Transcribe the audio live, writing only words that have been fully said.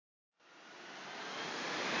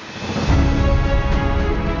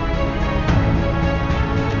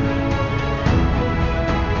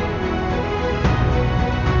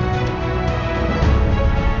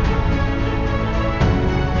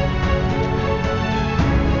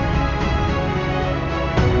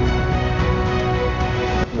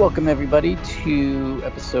Welcome, everybody, to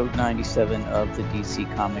episode 97 of the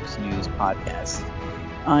DC Comics News Podcast.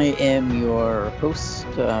 I am your host,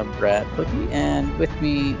 Brad Flippy, and with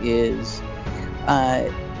me is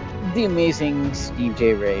the amazing Steve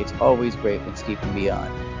J. Ray. It's always great when Steve can be on.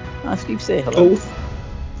 Steve, say hello. Oh,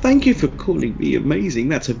 thank you for calling me amazing.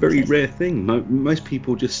 That's a very rare thing. Most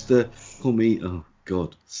people just call me, oh,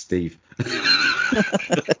 God, Steve.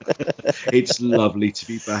 It's lovely to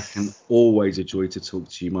be back and always a joy to talk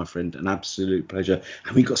to you, my friend. An absolute pleasure.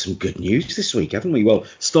 And we got some good news this week, haven't we? Well,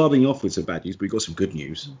 starting off with some bad news, but we got some good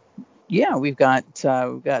news. Yeah, we've got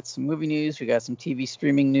some movie news, we got some TV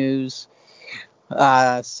streaming news,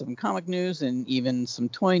 some comic news, and even some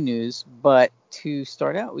toy news. But to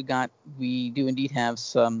start out, we do indeed have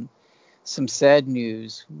some sad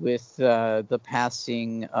news with the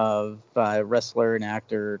passing of wrestler and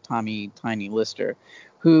actor Tommy Tiny Lister,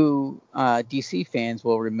 who DC fans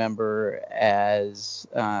will remember as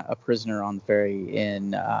a prisoner on the ferry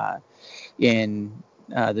in The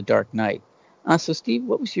Dark Knight. So, Steve,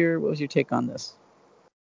 what was your take on this?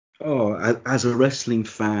 Oh, as a wrestling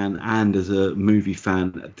fan and as a movie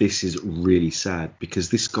fan, this is really sad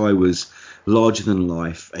because this guy was larger than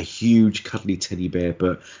life, a huge cuddly teddy bear,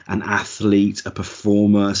 but an athlete, a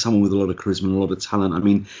performer, someone with a lot of charisma and a lot of talent. I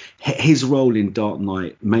mean, his role in Dark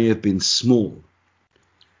Knight may have been small,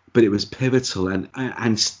 but it was pivotal.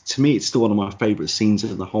 And to me, it's still one of my favourite scenes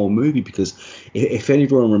of the whole movie because if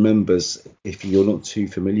anyone remembers, if you're not too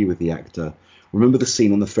familiar with the actor, remember the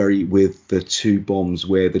scene on the ferry with the two bombs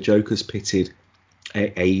where the Joker's pitted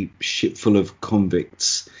a ship full of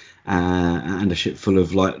convicts and a ship full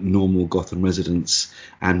of like normal Gotham residents,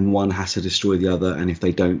 and one has to destroy the other, and if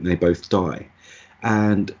they don't, they both die.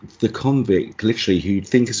 And the convict, literally, who you'd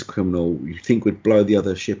think is a criminal, you think would blow the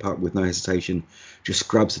other ship up with no hesitation, just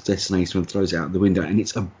grabs the detonator and throws it out the window. And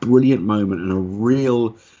it's a brilliant moment and a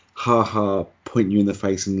real ha-ha, point you in the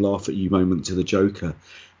face and laugh at you moment to the Joker.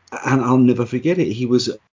 And I'll never forget it. He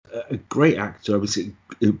was a great actor. I was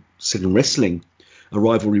in wrestling, a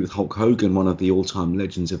rivalry with Hulk Hogan, one of the all-time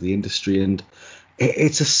legends of the industry. And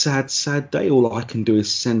it's a sad, sad day. All I can do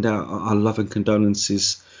is send out our love and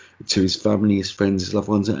condolences to his family, his friends, his loved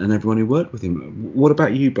ones, and everyone who worked with him. What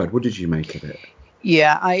about you, Brad? What did you make of it?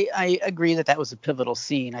 Yeah, I agree that was a pivotal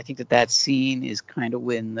scene. I think that scene is kind of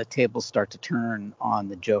when the tables start to turn on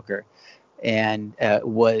the Joker, and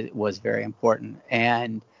was very important.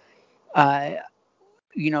 And I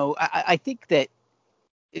think that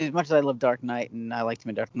as much as I love Dark Knight and I liked him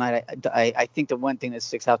in Dark Knight, I think the one thing that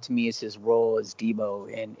sticks out to me is his role as Debo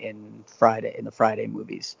in the Friday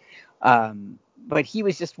movies. But he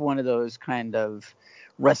was just one of those kind of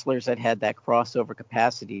wrestlers that had that crossover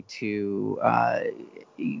capacity to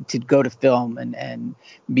go to film and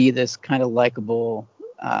be this kind of likable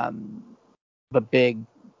but big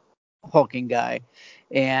hulking guy.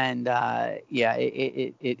 And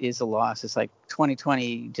it is a loss. It's like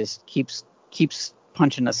 2020 just keeps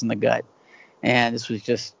punching us in the gut, and this was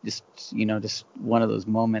just one of those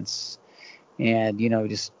moments. And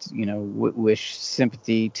wish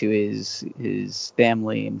sympathy to his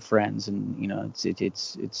family and friends, and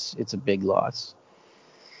it's a big loss.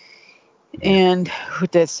 And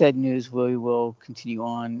with that said news, we will continue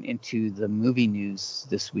on into the movie news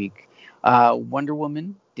this week. Wonder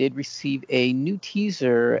Woman did receive a new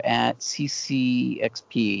teaser at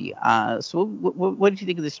CCXP. So what did you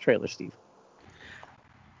think of this trailer, Steve?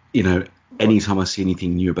 Anytime I see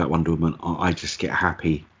anything new about Wonder Woman, I just get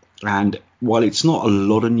happy. And while it's not a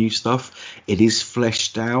lot of new stuff, it is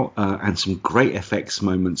fleshed out and some great effects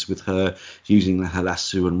moments with her using her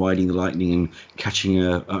lasso and riding the lightning and catching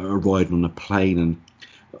a ride on a plane, and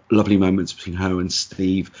lovely moments between her and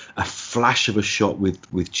Steve, a flash of a shot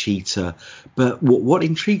with Cheetah. But what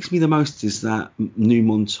intrigues me the most is that new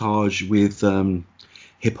montage with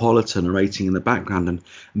Hippolyta narrating in the background, and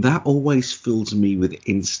that always fills me with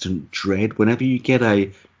instant dread. Whenever you get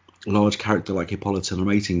a large character like Hippolyta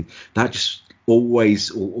narrating, that just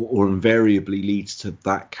always or invariably leads to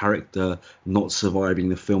that character not surviving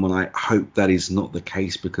the film, and I hope that is not the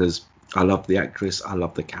case because I love the actress, I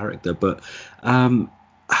love the character, but I'm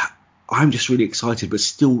just really excited but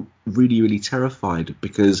still really, really terrified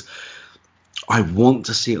because I want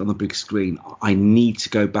to see it on the big screen. I need to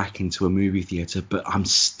go back into a movie theatre, but I'm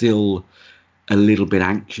still a little bit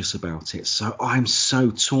anxious about it. So I'm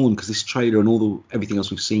so torn because this trailer and everything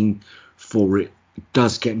else we've seen for it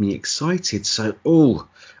does get me excited. So,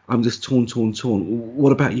 I'm just torn.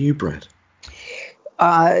 What about you, Brad?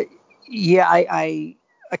 Yeah, I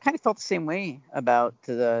I kind of felt the same way about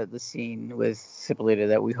the scene with Hippolyta,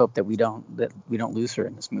 that we hope that we don't lose her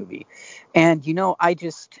in this movie. And I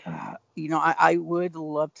just I would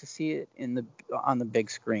love to see it on the big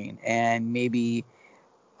screen, and maybe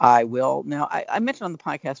I will. Now, I mentioned on the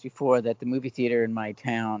podcast before that the movie theater in my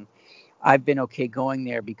town, I've been okay going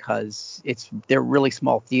there because they're really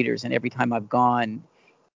small theaters, and every time I've gone,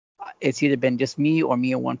 it's either been just me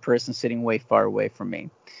and one person sitting way far away from me.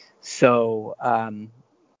 So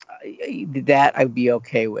that I'd be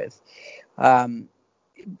okay with. Um,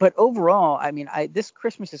 but overall, I mean, this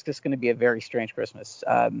Christmas is just going to be a very strange Christmas.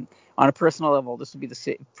 On a personal level, this will be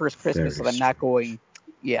the first Christmas Very that I'm not strange. going.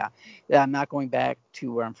 Yeah, that I'm not going back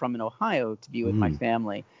to where I'm from in Ohio to be with my Mm.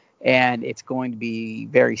 family, and it's going to be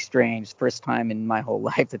very strange. First time in my whole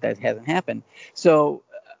life that hasn't happened. So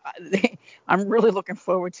I'm really looking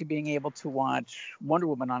forward to being able to watch Wonder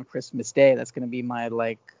Woman on Christmas Day. That's going to be my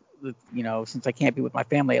since I can't be with my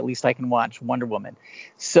family, at least I can watch Wonder Woman.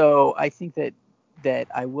 So I think that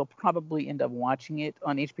I will probably end up watching it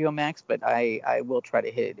on HBO Max, but I will try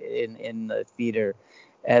to hit it in the theater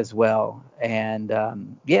as well. And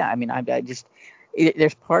yeah, I mean, I just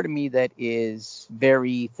there's part of me that is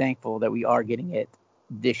very thankful that we are getting it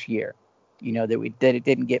this year. That it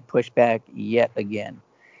didn't get pushed back yet again,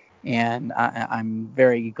 and I'm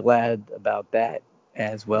very glad about that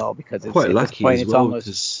as well, because it's Quite at this lucky point as it's well almost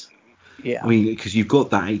because I yeah. mean, because you've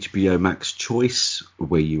got that HBO Max choice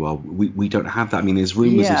where you are. We don't have that. I mean, there's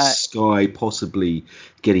rumours of Yeah, Sky possibly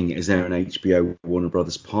getting it as their own HBO Warner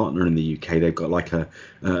Brothers partner in the UK. They've got like a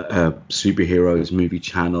superheroes movie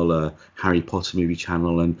channel, a Harry Potter movie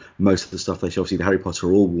channel, and most of the stuff they show. Obviously, the Harry Potter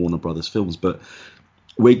are all Warner Brothers films, but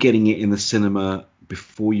we're getting it in the cinema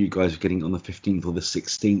before you guys are getting it on the 15th or the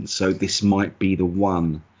 16th. So this might be the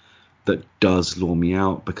one that does lure me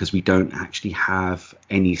out, because we don't actually have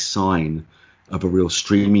any sign of a real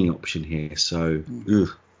streaming option here. So, ugh.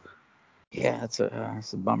 yeah, it's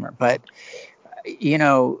a bummer. But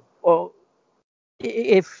well,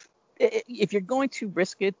 if you're going to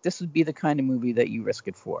risk it, this would be the kind of movie that you risk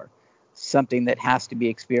it for. Something that has to be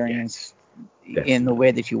Yeah, experienced in the way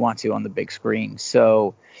definitely. that you want to on the big screen.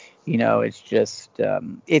 So, it's just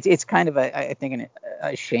it's kind of I think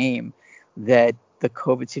a shame that the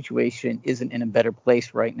COVID situation isn't in a better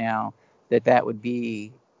place right now. That would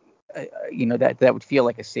be that would feel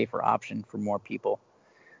like a safer option for more people.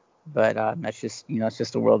 But that's just it's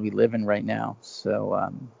just the world we live in right now.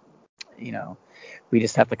 So you know we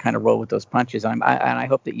just have to kind of roll with those punches. And I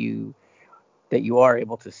hope that you are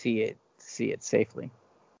able to see it safely.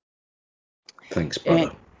 Thanks,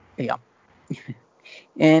 And brother. yeah,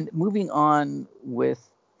 and moving on with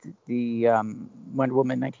the Wonder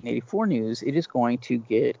Woman 1984 news, it is going to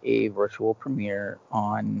get a virtual premiere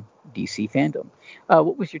on DC Fandom.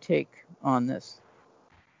 What was your take on this?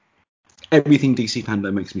 Everything DC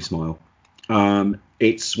Fandom makes me smile.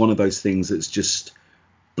 It's one of those things that's just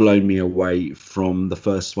blown me away from the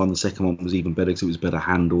first one. The second one was even better because it was better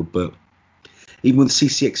handled. But even with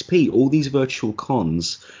CCXP, all these virtual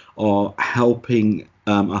cons are helping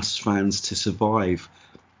us fans to survive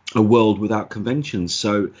a world without conventions.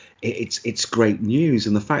 So it's great news,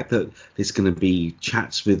 and the fact that there's going to be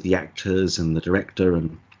chats with the actors and the director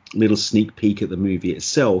and little sneak peek at the movie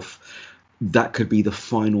itself, that could be the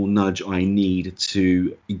final nudge I need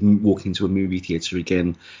to walk into a movie theater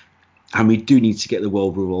again. And we do need to get the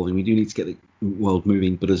world revolving. We do need to get the world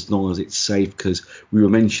moving, but as long as it's safe, because we were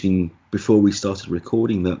mentioning before we started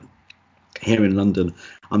recording that here in London,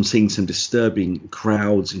 I'm seeing some disturbing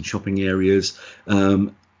crowds in shopping areas.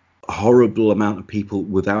 Horrible amount of people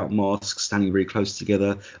without masks standing very close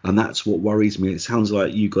together, and that's what worries me. It sounds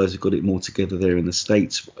like you guys have got it more together there in the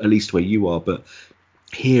States, at least where you are, but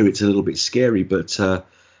here it's a little bit scary. But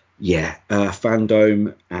yeah,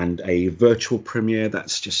 Fandom and a virtual premiere,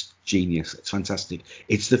 that's just genius. It's fantastic.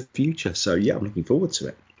 It's the future. So yeah, I'm looking forward to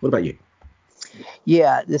it. What about you?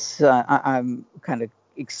 Yeah, I'm kind of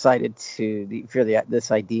excited for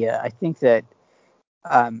this idea. I think that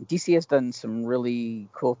DC has done some really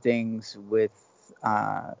cool things with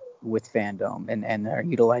fandom, and they're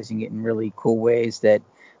utilizing it in really cool ways. That,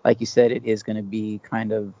 like you said, it is going to be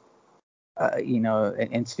kind of an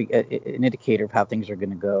indicator of how things are going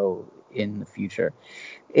to go in the future.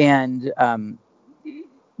 And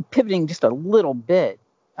pivoting just a little bit,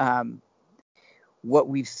 um, what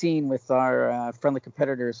we've seen with our friendly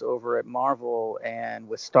competitors over at Marvel and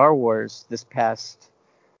with Star Wars this past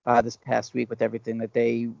week, with everything that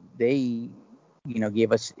they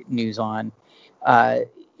gave us news on. Uh,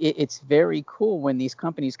 it's very cool when these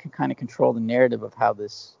companies can kind of control the narrative of how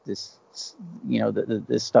this this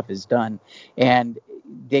stuff is done, and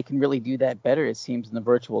they can really do that better, it seems, in the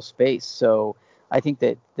virtual space. So I think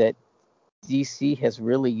that DC has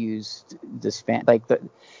really used this I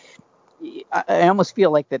almost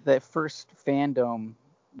feel like that the first fandom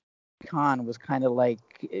con was kind of like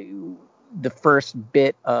the first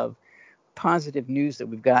bit of positive news that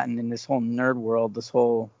we've gotten in this whole nerd world this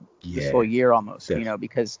whole year almost,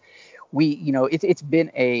 because it's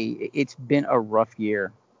been a rough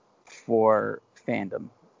year for fandom,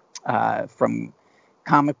 from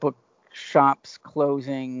comic book shops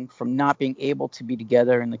closing, from not being able to be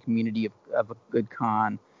together in the community of a good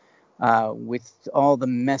con, with all the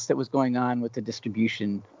mess that was going on with the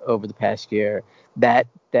distribution over the past year. The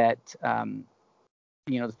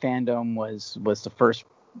fandom was the first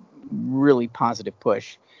really positive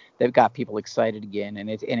push that got people excited again, and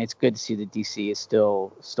it's good to see that DC is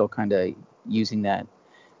still kind of using that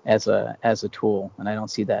as a tool, and I don't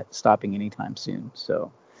see that stopping anytime soon.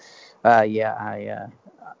 So I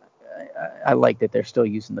like that they're still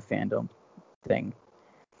using the fandom thing.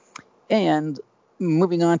 And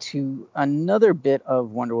moving on to another bit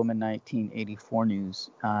of Wonder Woman 1984 news,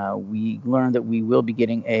 we learned that we will be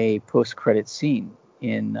getting a post-credit scene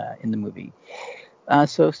in the movie.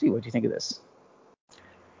 So, Steve, what do you think of this?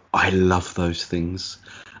 I love those things.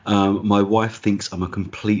 My wife thinks I'm a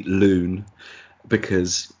complete loon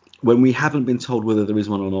because when we haven't been told whether there is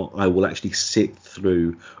one or not, I will actually sit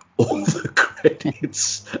through all the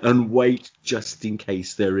credits and wait just in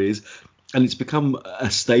case there is. And it's become a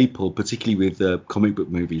staple, particularly with comic book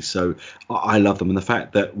movies. So I love them. And the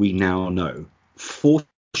fact that we now know for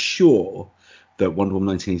sure that Wonder Woman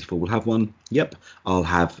 1984 will have one. Yep, I'll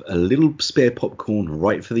have a little spare popcorn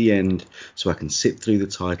right for the end so I can sit through the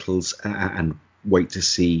titles and wait to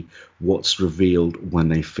see what's revealed when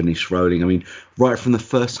they finish rolling. I mean, right from the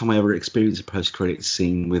first time I ever experienced a post-credits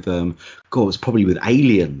scene with, it's probably with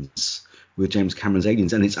Aliens, with James Cameron's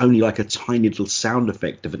Aliens, and it's only like a tiny little sound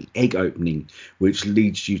effect of an egg opening, which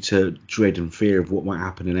leads you to dread and fear of what might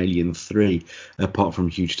happen in Alien 3, apart from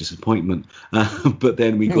huge disappointment. But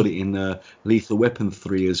then we got it in Lethal Weapon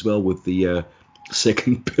 3 as well, with the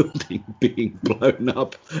second building being blown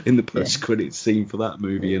up in the post-credits scene for that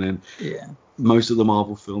movie. And then most of the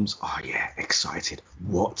Marvel films, excited.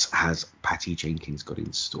 What has Patty Jenkins got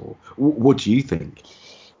in store? What do you think?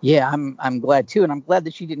 Yeah, I'm glad too, and I'm glad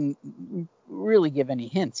that she didn't really give any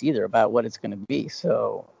hints either about what it's going to be.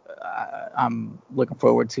 So I'm looking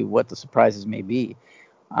forward to what the surprises may be.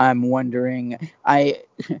 I'm wondering. I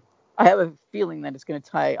have a feeling that it's going to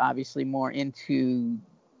tie obviously more into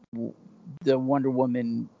the Wonder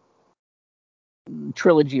Woman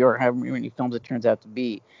trilogy, or however many films it turns out to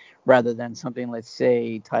be, rather than something, let's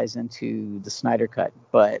say, ties into the Snyder Cut.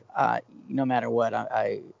 But no matter what,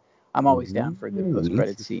 I'm always down for a good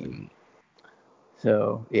post-credit scene.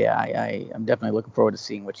 So, I'm definitely looking forward to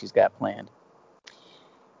seeing what she's got planned.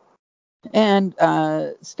 And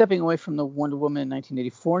stepping away from the Wonder Woman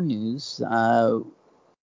 1984 news,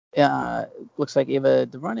 looks like Ava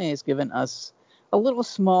DuVernay has given us a little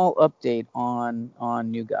small update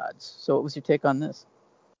on New Gods. So what was your take on this?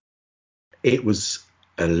 It was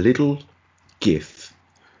a little GIF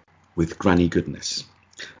with granny goodness.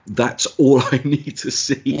 That's all I need to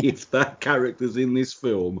see if that character's in this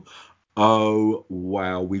film. Oh,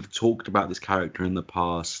 wow. We've talked about this character in the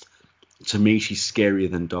past. To me, she's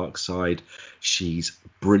scarier than Darkseid. She's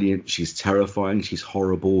brilliant. She's terrifying. She's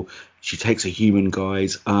horrible. She takes a human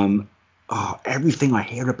guise. Everything I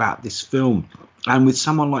hear about this film, and with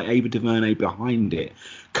someone like Ava DuVernay behind it,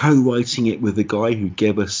 co-writing it with the guy who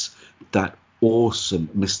gave us that awesome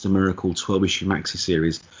Mr. Miracle 12-issue maxi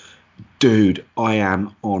series, dude, I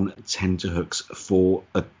am on tenterhooks for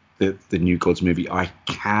the New Gods movie. I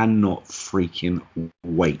cannot freaking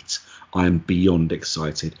wait. I am beyond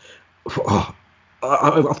excited.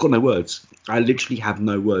 I've got no words. I literally have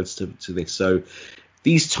no words to this. So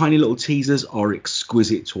these tiny little teasers are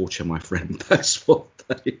exquisite torture, my friend. That's what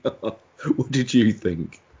they are. What did you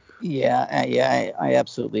think? I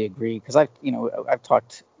absolutely agree, because I've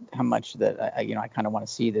talked how much that I kind of want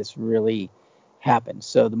to see this really happen.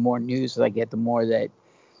 So the more news that I get, the more that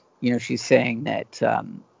she's saying that,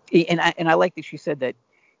 and I like that she said that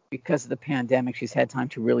because of the pandemic, she's had time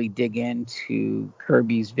to really dig into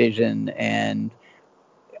Kirby's vision, and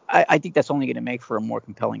I think that's only going to make for a more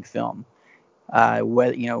compelling film.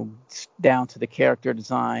 Whether down to the character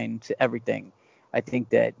design, to everything. I think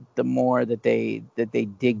that the more that they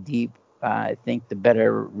dig deep, I think the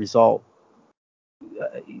better result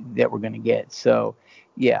that we're going to get. So,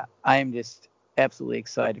 I'm just absolutely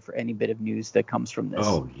excited for any bit of news that comes from this.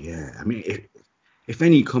 Oh yeah, I mean, if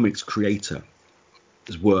any comics creator's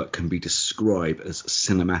work can be described as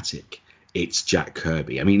cinematic, it's Jack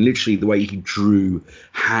Kirby. I mean, literally the way he drew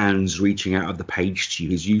hands reaching out of the page to you,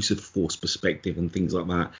 his use of force perspective and things like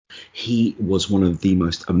that. He was one of the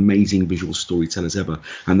most amazing visual storytellers ever.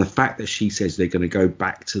 And the fact that she says they're going to go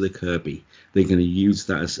back to the Kirby, they're going to use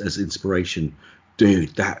that as inspiration,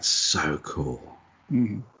 dude, that's so cool.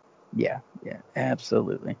 Mm-hmm. Yeah,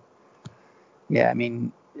 absolutely. Yeah, I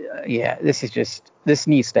mean, this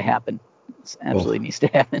needs to happen. This absolutely needs to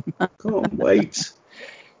happen. Can't wait.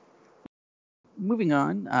 Moving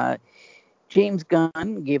on, James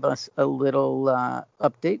Gunn gave us a little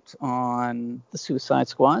update on the Suicide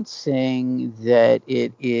Squad, saying that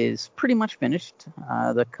it is pretty much finished.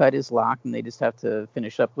 The cut is locked, and they just have to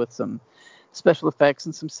finish up with some special effects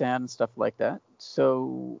and some sound and stuff like that.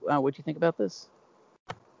 So, what do you think about this?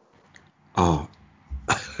 Oh,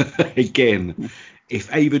 again,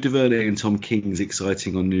 if Ava DuVernay and Tom King's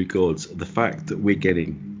exciting on New Gods, the fact that we're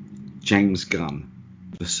getting James Gunn,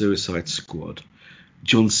 the Suicide Squad,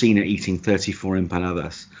 John Cena eating 34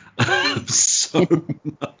 empanadas, so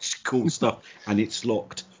much cool stuff, and it's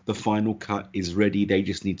locked. The final cut is ready. They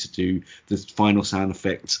just need to do the final sound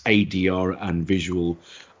effects, ADR, and visual.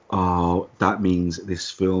 That means this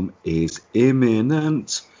film is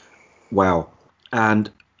imminent. Wow. And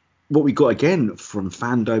what we got again from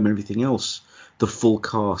fandom and everything else, the full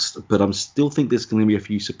cast, but I'm still think there's going to be a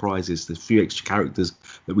few surprises. There's a few extra characters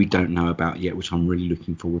that we don't know about yet, which I'm really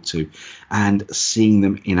looking forward to, and seeing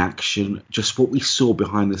them in action. Just what we saw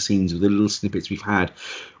behind the scenes with the little snippets we've had.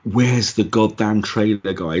 Where's the goddamn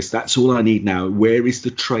trailer, guys? That's all I need now. Where is the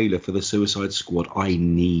trailer for the Suicide Squad? I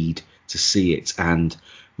need to see it. And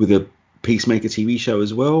with a Peacemaker TV show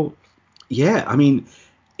as well, yeah, I mean,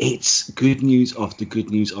 it's good news after good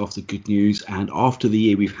news after good news, and after the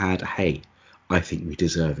year we've had, hey, I think we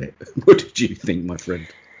deserve it. What did you think, my friend?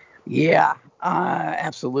 Yeah,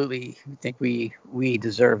 absolutely. I think we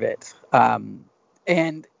deserve it.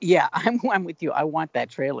 And yeah, I'm with you. I want that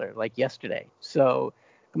trailer like yesterday. So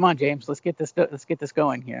come on, James, let's get this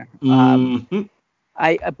going here. Mm-hmm.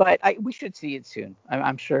 But we should see it soon.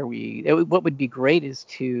 I'm sure what would be great is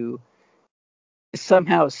to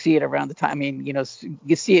somehow see it around the time. I mean,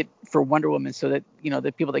 you see it for Wonder Woman, so that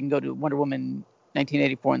the people that can go to Wonder Woman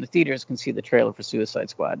 1984 in the theaters can see the trailer for Suicide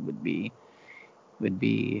Squad would be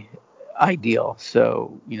ideal.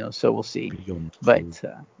 So we'll see. Beyond cool. But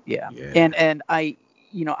yeah. Yeah. And I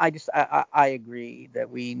agree that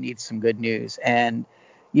we need some good news. And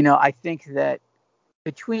I think that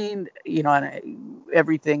between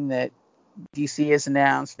everything that DC has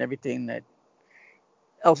announced and everything that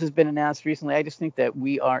else has been announced recently, I just think that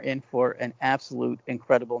we are in for an absolute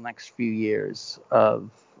incredible next few years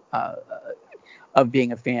of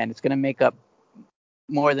being a fan. It's going to make up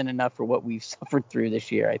more than enough for what we've suffered through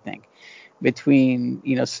this year, I think. Between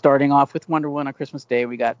starting off with Wonder Woman on Christmas Day,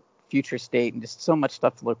 we got Future State and just so much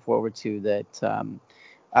stuff to look forward to that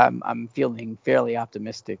I'm feeling fairly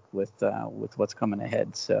optimistic with what's coming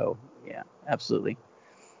ahead. So yeah, absolutely.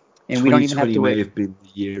 And we don't even have 2020 to may wait. have been the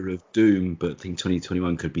year of doom, but I think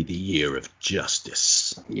 2021 could be the year of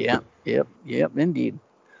justice. Yeah, yep, indeed.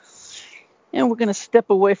 And we're going to step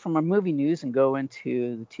away from our movie news and go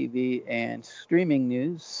into the TV and streaming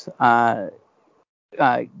news.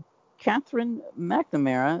 Catherine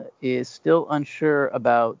McNamara is still unsure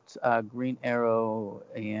about Green Arrow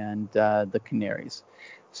and the Canaries.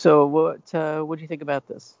 So what do you think about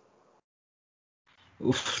this?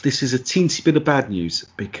 Oof, this is a teensy bit of bad news,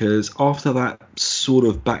 because after that sort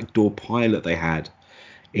of backdoor pilot they had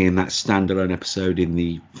in that standalone episode in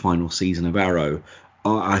the final season of Arrow,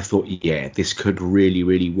 I thought, yeah, this could really,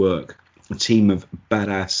 really work. A team of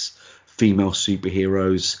badass female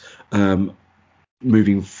superheroes,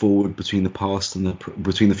 moving forward between the past and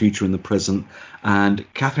between the future and the present.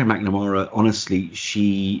 And Catherine McNamara, honestly,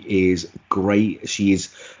 she is great. She is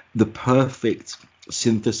the perfect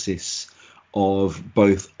synthesis of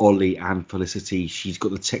both Ollie and Felicity. She's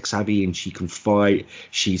got the tech savvy and she can fight.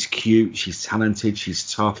 She's cute. She's talented.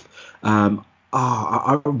 She's tough.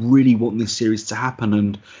 I really want this series to happen.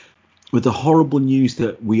 And with the horrible news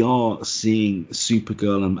that we are seeing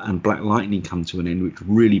Supergirl and Black Lightning come to an end, which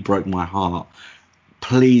really broke my heart,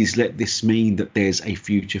 please let this mean that there's a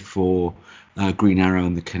future for Green Arrow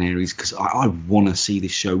and the Canaries, because I want to see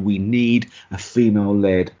this show. We need a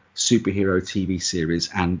female-led superhero TV series,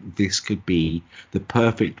 and this could be the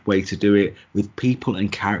perfect way to do it, with people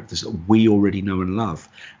and characters that we already know and love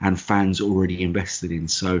and fans already invested in.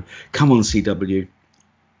 So come on, CW,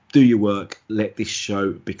 do your work. Let this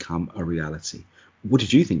show become a reality. What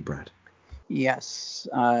did you think, Brad? Yes,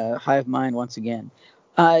 hive mind once again.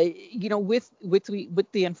 With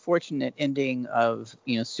the unfortunate ending of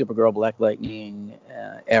Supergirl, Black Lightning,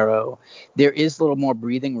 Arrow, there is a little more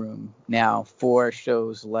breathing room now for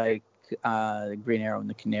shows like Green Arrow and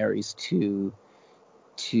the Canaries to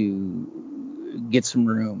get some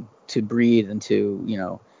room to breathe and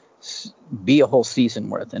to be a whole season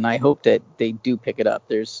worth. And I hope that they do pick it up.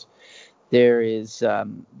 There's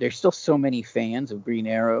still so many fans of Green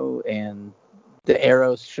Arrow and the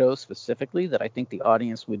Arrow show specifically that I think the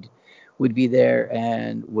audience would be there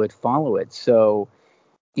and would follow it. So,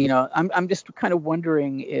 I'm just kind of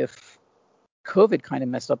wondering if COVID kind of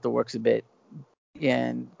messed up the works a bit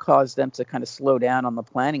and caused them to kind of slow down on the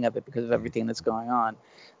planning of it because of everything that's going on.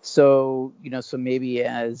 So, so maybe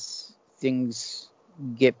as things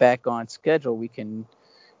get back on schedule, we can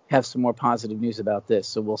have some more positive news about this.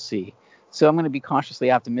 So we'll see. So I'm going to be cautiously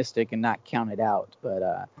optimistic and not count it out, but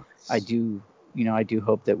I do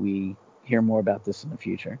hope that we hear more about this in the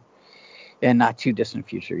future, and not too distant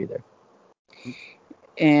future either.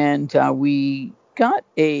 And we got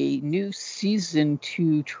a new season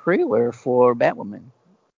 2 trailer for Batwoman.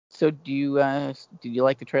 So did you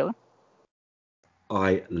like the trailer?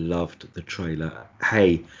 I loved the trailer.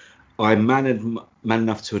 Hey, I'm man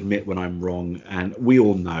enough to admit when I'm wrong, and we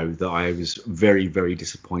all know that I was very, very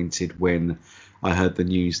disappointed when I heard the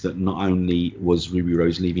news that not only was Ruby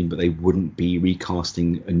Rose leaving, but they wouldn't be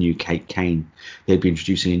recasting a new Kate Kane. They'd be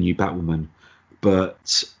introducing a new Batwoman.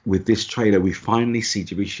 But with this trailer, we finally see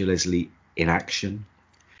Javisha Leslie in action.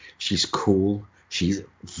 She's cool. She's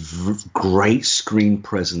great screen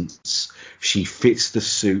presence. She fits the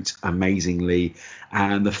suit amazingly.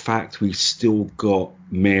 And the fact we've still got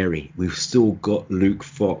Mary, we've still got Luke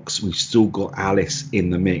Fox, we've still got Alice in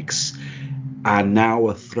the mix. And now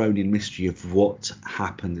a thrown in mystery of what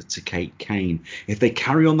happened to Kate Kane. If they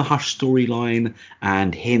carry on the Hush storyline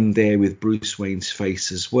and him there with Bruce Wayne's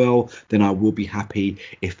face as well, then I will be happy.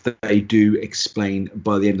 If they do explain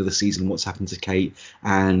by the end of the season what's happened to Kate,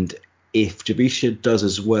 and if Javisha does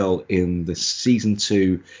as well in the season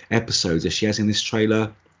 2 episodes as she has in this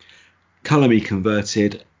trailer, colour me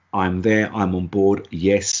converted. I'm there. I'm on board.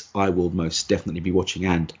 Yes, I will most definitely be watching.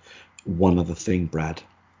 And one other thing, Brad,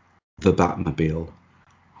 the Batmobile.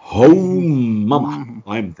 Home, mama.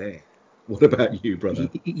 I'm there. What about you, brother?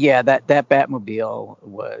 Yeah, that Batmobile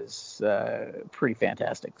was pretty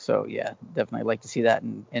fantastic. So yeah, definitely like to see that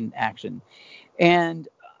in action. And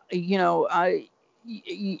you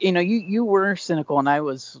were cynical and I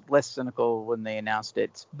was less cynical when they announced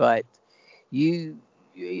it, but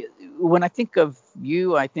when I think of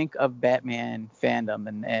you, I think of Batman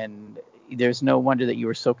fandom, and there's no wonder that you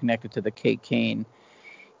were so connected to the Kate Kane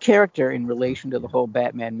character in relation to the whole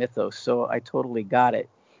Batman mythos. So I totally got it.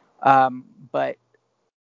 But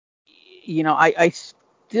I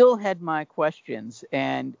still had my questions,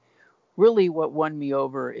 and really what won me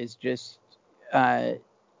over is just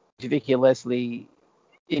Javicia Leslie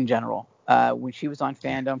in general. When she was on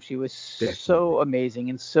Fandom, she was so amazing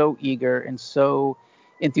and so eager and so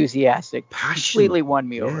enthusiastic. Passionate. Completely won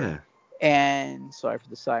me over. And sorry for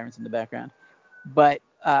the sirens in the background. But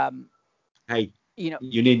hey, you're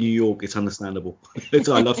near New York. It's understandable.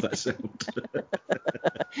 I love that sound.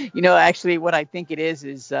 Actually, what I think it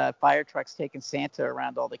is fire trucks taking Santa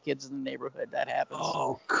around all the kids in the neighborhood. That happens.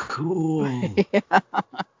 Oh, cool. Yeah.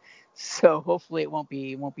 So hopefully it won't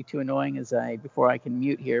be too annoying before I can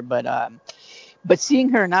mute here. But seeing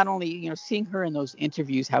her, not only seeing her in those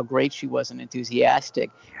interviews, how great she was and enthusiastic,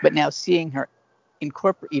 but now seeing her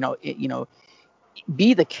incorporate,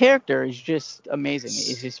 be the character is just amazing.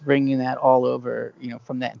 It's just bringing that all over,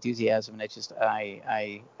 from that enthusiasm. And it's just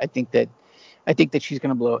I think that she's going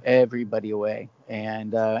to blow everybody away,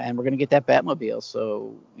 and we're going to get that Batmobile.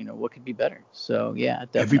 So what could be better? So yeah,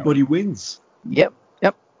 definitely. Everybody wins. Yep,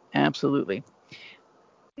 absolutely.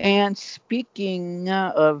 And speaking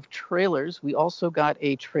of trailers, we also got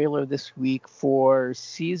a trailer this week for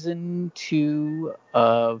season 2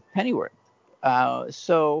 of Pennyworth.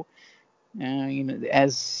 So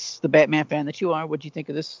as the Batman fan that you are, what do you think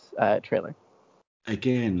of this trailer?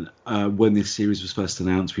 Again, when this series was first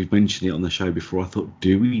announced, we've mentioned it on the show before. I thought,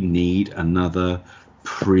 do we need another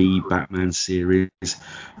pre-Batman series?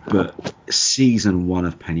 But season 1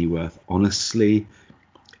 of Pennyworth, honestly,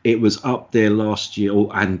 it was up there last year. It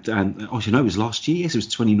was last year. Yes, it was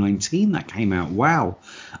 2019 that came out. Wow,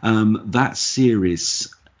 that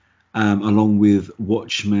series, along with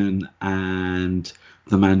Watchmen and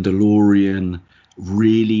The Mandalorian,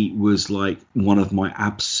 really was like one of my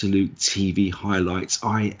absolute TV highlights.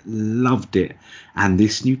 I loved it. And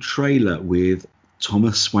this new trailer with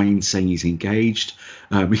Thomas Wayne saying he's engaged,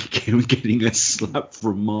 getting a slap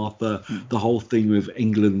from Martha, the whole thing with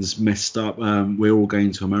England's messed up, we're all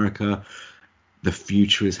going to America, the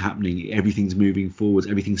future is happening, everything's moving forward,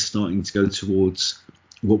 everything's starting to go towards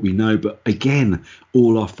what we know. But again,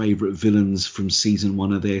 all our favourite villains from season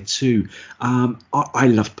 1 are there too. I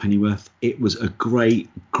loved Pennyworth. It was a great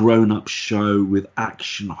grown-up show with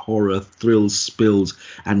action, horror, thrills, spills,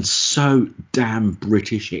 and so damn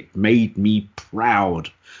British. It made me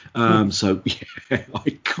proud. So yeah,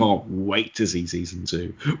 I can't wait to see season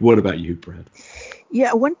 2. What about you, Brad?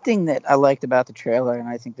 Yeah, one thing that I liked about the trailer, and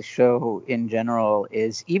I think the show in general,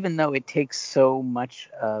 is even though it takes so much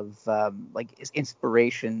of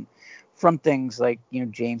inspiration from things like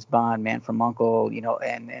James Bond, Man from U.N.C.L.E.,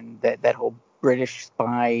 and that whole British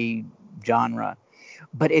spy genre,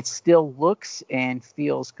 but it still looks and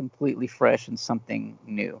feels completely fresh and something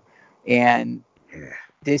new. And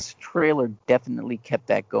this trailer definitely kept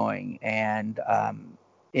that going, and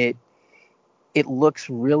it looks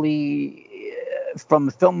really, from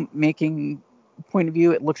the filmmaking point of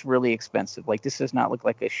view, it looks really expensive. Like, this does not look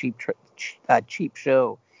like a cheap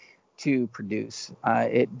show to produce.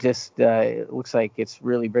 It just it looks like it's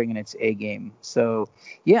really bringing its A game. So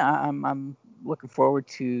yeah, I'm looking forward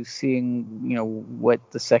to seeing what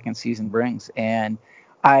the second season brings, and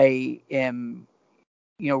I am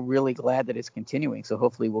really glad that it's continuing. So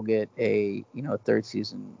hopefully we'll get a third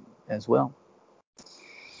season as well.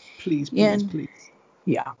 Please.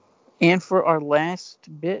 Yeah. And for our last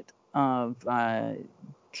bit of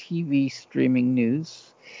TV streaming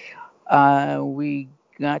news, we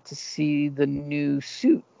got to see the new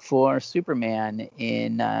suit for Superman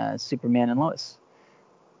in Superman and Lois.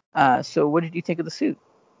 So what did you think of the suit?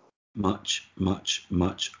 Much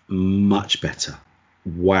better.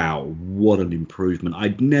 Wow, what an improvement.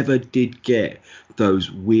 I never did get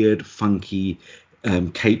those weird, funky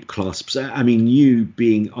cape clasps. I mean, you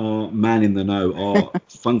being our man in the know, our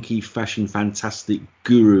funky fashion fantastic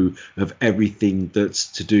guru of everything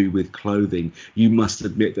that's to do with clothing, you must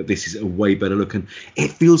admit that this is a way better look, and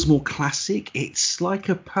it feels more classic. It's like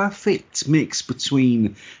a perfect mix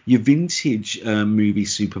between your vintage movie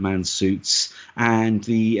Superman suits and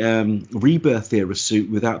the Rebirth era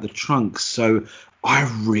suit without the trunks. So I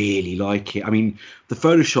really like it. I mean, the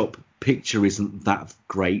Photoshop picture isn't that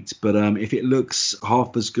great, but if it looks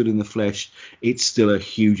half as good in the flesh, it's still a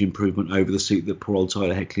huge improvement over the suit that poor old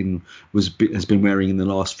Tyler Hoechlin has been wearing in the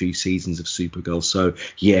last few seasons of Supergirl. So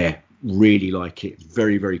yeah, really like it.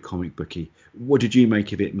 Very, very comic booky. What did you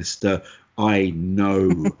make of it, Mr. I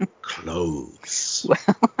know clothes? Well,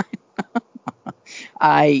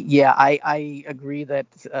 I agree that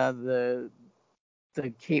the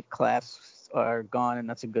cape clasps are gone, and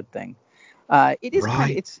that's a good thing. It is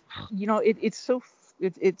kind of,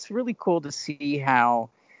 it's really cool to see how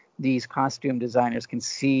these costume designers can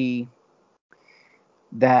see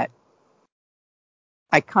that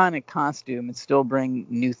iconic costume and still bring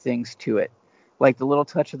new things to it, like the little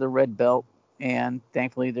touch of the red belt, and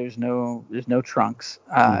thankfully there's no trunks.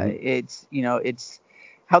 It's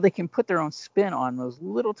how they can put their own spin on those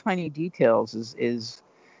little tiny details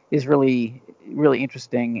is really, really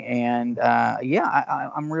interesting. And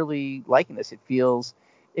I'm really liking this. It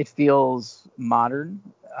feels modern.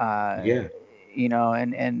 And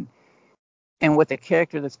with a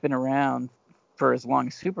character that's been around for as long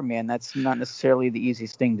as Superman, that's not necessarily the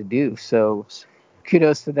easiest thing to do. So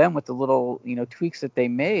kudos to them with the little tweaks that they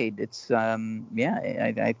made. It's I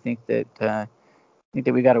think that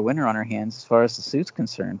we got a winner on our hands as far as the suit's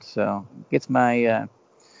concerned. So it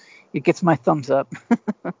gets my thumbs up.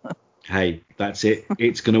 Hey, that's it.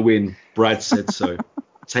 It's going to win. Brad said so.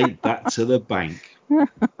 Take that to the bank.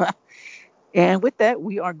 And with that,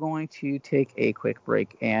 we are going to take a quick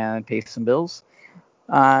break and pay some bills.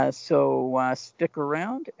 So stick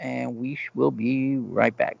around, and we will be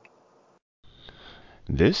right back.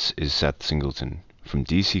 This is Seth Singleton from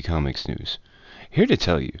DC Comics News, here to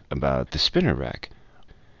tell you about the Spinner Rack.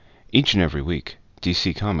 Each and every week,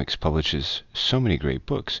 DC Comics publishes so many great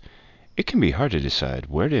books, it can be hard to decide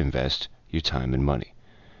where to invest your time and money.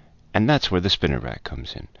 And that's where the Spinner Rack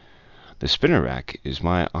comes in. The Spinner Rack is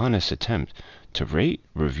my honest attempt to rate,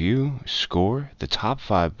 review, score the top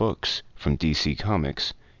 5 books from DC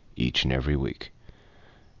Comics each and every week.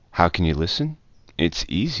 How can you listen? It's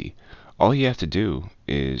easy. All you have to do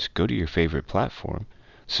is go to your favorite platform,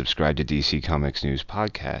 subscribe to DC Comics News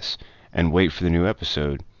Podcasts, and wait for the new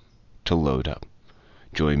episode to load up.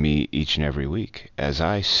 Join me each and every week as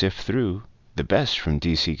I sift through the best from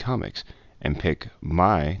DC Comics and pick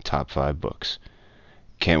my top 5 books.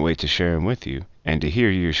 Can't wait to share them with you and to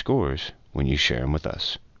hear your scores when you share them with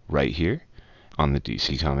us, right here on the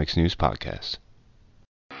DC Comics News Podcast.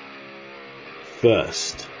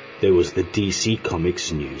 First, there was the DC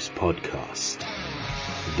Comics News Podcast.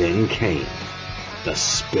 Then came the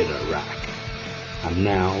Spinner Rack. And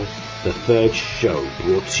now, the third show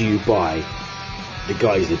brought to you by the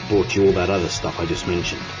guys that brought you all that other stuff I just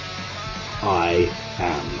mentioned. I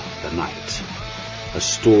Am the Night. A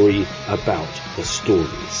story about the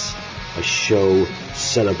stories. A show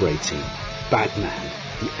celebrating Batman,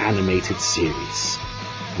 the animated series.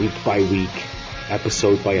 Week by week,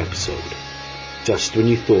 episode by episode. Just when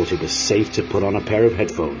you thought it was safe to put on a pair of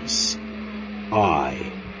headphones,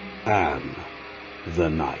 I am the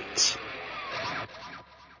Night.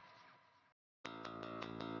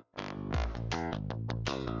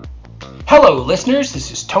 Hello listeners,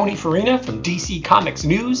 this is Tony Farina from DC Comics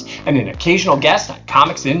News and an occasional guest on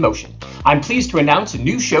Comics in Motion. I'm pleased to announce a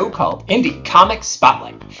new show called Indie Comics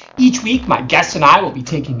Spotlight. Each week, my guests and I will be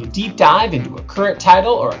taking a deep dive into a current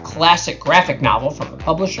title or a classic graphic novel from a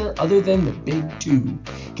publisher other than the big two.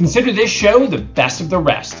 Consider this show the best of the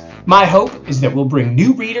rest. My hope is that we'll bring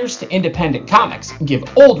new readers to independent comics and give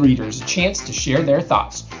old readers a chance to share their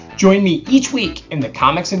thoughts. Join me each week in the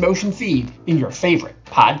Comics in Motion feed in your favorite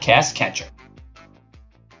podcast catcher.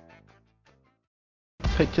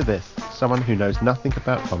 Picture this, someone who knows nothing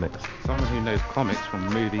about comics. Someone who knows comics from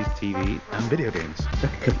movies, TV, and video games. A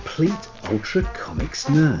complete ultra comics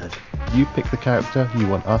nerd. You pick the character you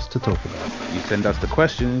want us to talk about. You send us the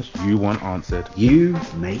questions you want answered. You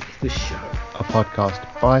make the show. A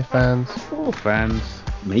podcast by fans, For fans.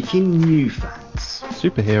 Making new fans.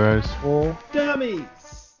 superheroes, Or dummies.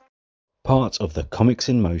 Part of the Comics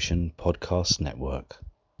in Motion podcast network.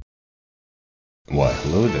 Why,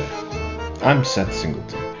 hello there. I'm Seth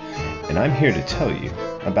Singleton, and I'm here to tell you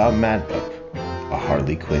about Mad Love, a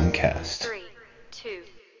Harley Quinn cast. 3, 2,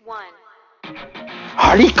 1.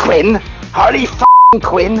 Harley Quinn? Harley f***ing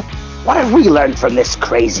Quinn? What have we learned from this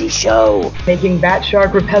crazy show? Making bat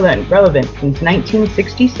shark repellent relevant since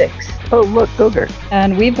 1966. Oh, look, Ogre.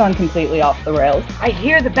 And we've gone completely off the rails. I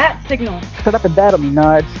hear the bat signal. Shut up and battle me,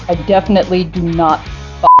 Nards. I definitely do not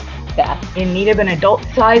that. In need of an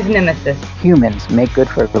adult-sized nemesis. Humans make good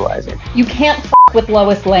fertilizer. You can't with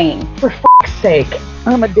Lois Lane. For f***'s sake.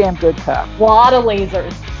 I'm a damn good cop. Lot of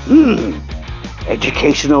lasers.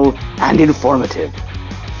 Educational and informative.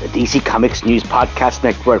 The DC Comics News Podcast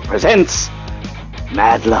Network presents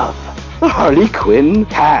Mad Love, the Harley Quinn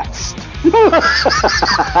cast.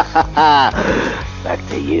 Back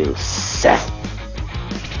to you, Seth.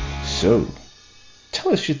 So,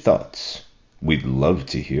 tell us your thoughts. We'd love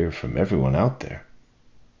to hear from everyone out there.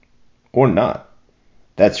 Or not.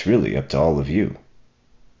 That's really up to all of you.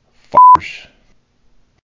 F***ers.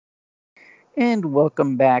 And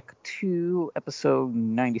welcome back to episode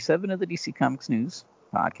 97 of the DC Comics News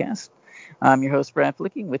Podcast. I'm your host, Brad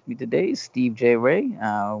Flicking. With me today is Steve J. Ray.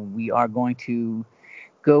 We are going to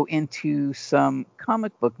go into some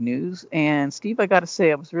comic book news. And Steve, I got to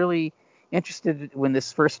say, I was really interested when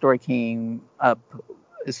this first story came up,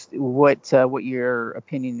 what your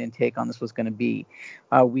opinion and take on this was going to be.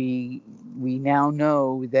 We now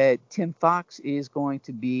know that Tim Fox is going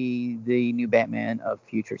to be the new Batman of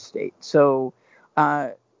Future State. So,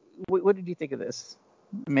 what did you think of this?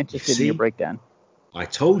 I'm interested in your breakdown. I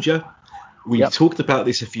told you. We talked about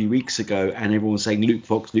this a few weeks ago, and everyone was saying Luke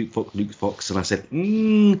Fox, and I said,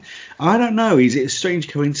 I don't know. Is it a strange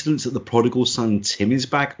coincidence that the prodigal son Tim is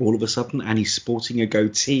back all of a sudden, and he's sporting a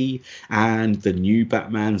goatee, and the new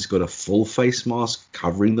Batman's got a full face mask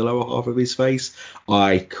covering the lower half of his face?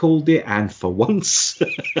 I called it, and for once,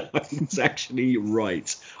 I was actually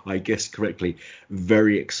right. I guessed correctly.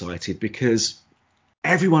 Very excited because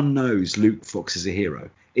everyone knows Luke Fox is a hero.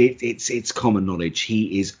 It's common knowledge.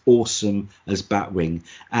 He is awesome as Batwing,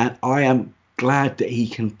 and I am glad that he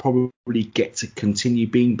can probably get to continue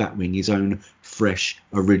being Batwing, his own fresh,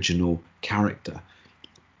 original character.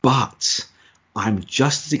 But I'm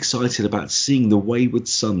just as excited about seeing the wayward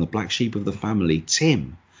son, the black sheep of the family,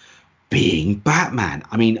 Tim, being Batman.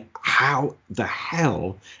 I mean, how the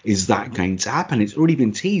hell is that going to happen? It's already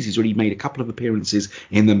been teased. He's already made a couple of appearances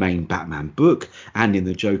in the main Batman book and in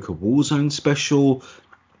the Joker Warzone special.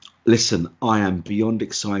 Listen, I am beyond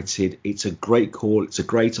excited. It's a great call. It's a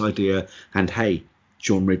great idea. And hey,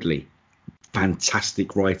 John Ridley,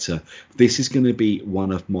 fantastic writer. This is going to be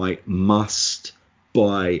one of my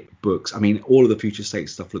must-buy books. I mean, all of the Future State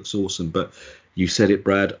stuff looks awesome, but you said it,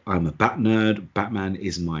 Brad. I'm a Bat nerd. Batman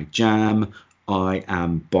is my jam. I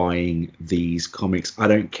am buying these comics. I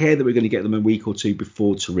don't care that we're going to get them a week or two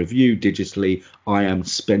before to review digitally. I am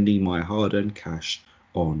spending my hard-earned cash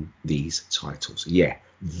on these titles. Yeah,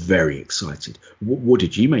 very excited. What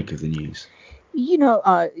did you make of the news?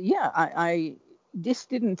 Yeah, I this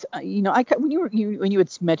didn't, when you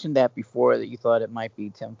had mentioned that before, that you thought it might be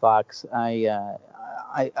Tim Fox, I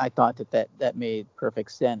thought that made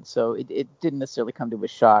perfect sense. So it didn't necessarily come to a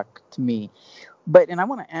shock to me. And I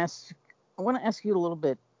want to ask you a little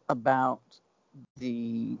bit about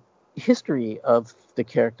the history of the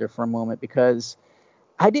character for a moment, because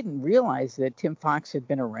I didn't realize that Tim Fox had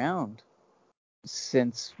been around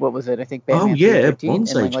since, what was it? I think Oh Batman yeah, 315,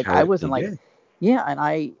 Bronze and Age I character. wasn't like, Yeah. yeah, and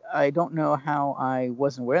I don't know how I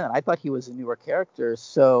wasn't aware of that. I thought he was a newer character,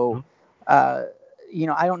 so uh,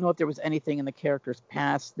 I don't know if there was anything in the character's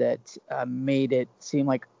past that made it seem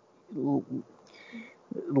like an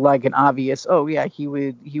obvious, oh yeah, he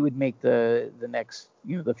would make the next,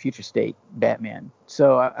 the future state Batman.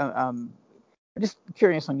 So I'm just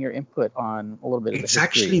curious on your input on a little bit of the It's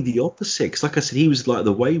history. actually the opposite. Because, like I said, he was like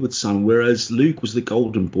the wayward son, whereas Luke was the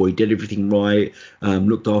golden boy, did everything right,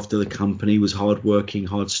 looked after the company, was hardworking,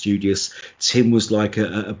 hard studious. Tim was like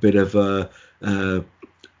a bit of a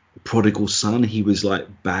prodigal son. He was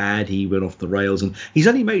like bad. He went off the rails, and he's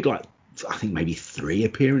only made like, I think, maybe 3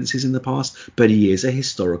 appearances in the past, but he is a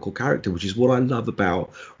historical character, which is what I love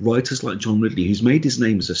about writers like John Ridley, who's made his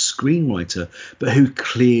name as a screenwriter, but who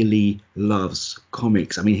clearly loves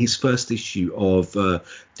comics. I mean, his first issue of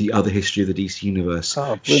The Other History of the DC Universe Blew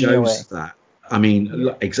me away. shows that. I mean,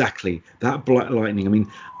 exactly. That Black Lightning. I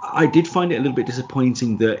mean, I did find it a little bit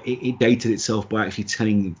disappointing that it dated itself by actually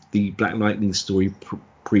telling the Black Lightning story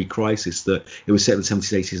pre-crisis, that it was set in the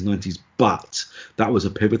 70s, 80s, and 90s, but that was a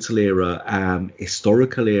pivotal era,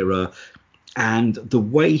 historical era, and the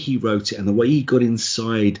way he wrote it and the way he got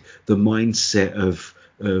inside the mindset of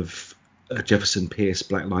Jefferson Pierce,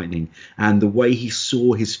 Black Lightning, and the way he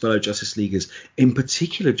saw his fellow Justice Leaguers, in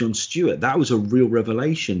particular John Stewart, that was a real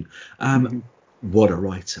revelation. What a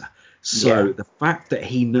writer. So the fact that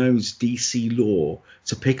he knows DC lore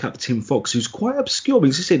to pick up Tim Fox, who's quite obscure,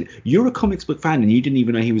 because he said, you're a comics book fan and you didn't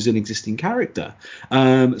even know he was an existing character.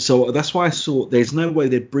 So that's why I saw there's no way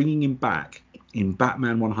they're bringing him back in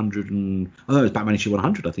Batman 100 and it was Batman issue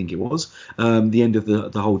 100, I think it was, the end of the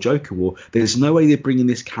whole Joker war. There's no way they're bringing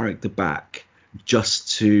this character back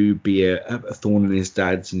just to be a thorn in his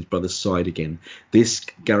dad's and his brother's side again. This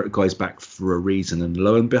guy's back for a reason, and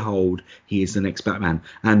lo and behold, he is the next Batman.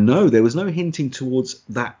 And no, there was no hinting towards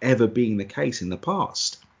that ever being the case in the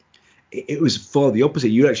past. It was far the opposite.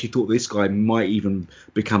 You actually thought this guy might even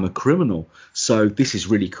become a criminal. So this is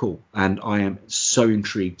really cool, and I am so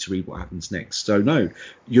intrigued to read what happens next. So no,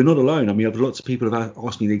 you're not alone. I mean, lots of people have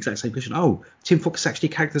asked me the exact same question. Oh, Tim Fox actually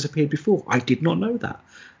characters appeared before. I did not know that.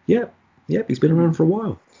 Yep, he's been around for a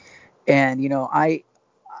while. And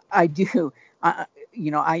I do,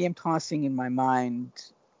 I am tossing in my mind,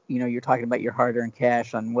 you're talking about your hard-earned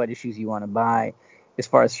cash on what issues you want to buy as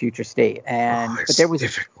far as future state, and but there was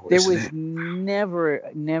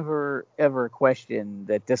never ever a question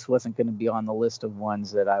that this wasn't going to be on the list of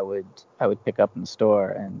ones that I would pick up in the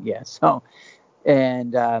store. And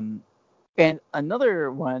and another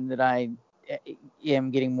one that I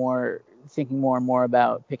am thinking more and more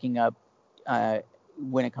about picking up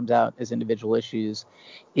when it comes out as individual issues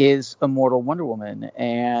is Immortal Wonder Woman.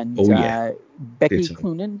 And Becky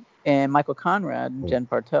Cloonan and Michael Conrad and Jen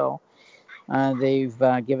Bartel, they've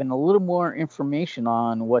given a little more information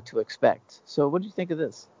on what to expect. So what do you think of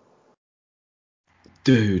this?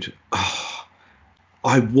 Dude, I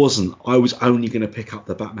was only going to pick up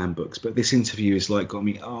the Batman books, but this interview has got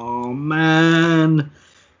me, oh man,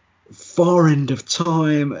 far end of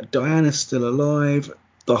time, Diana's still alive,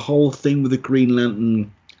 the whole thing with the Green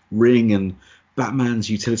Lantern ring and Batman's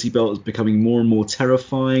utility belt is becoming more and more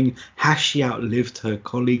terrifying. Has she outlived her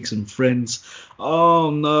colleagues and friends?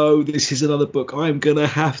 Oh no, this is another book I'm going to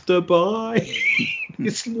have to buy.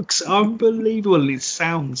 This looks unbelievable and it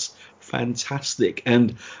sounds fantastic.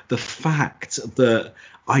 And the fact that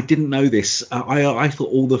I didn't know this, I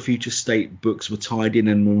thought all the Future State books were tied in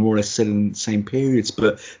and were more or less set in the same periods,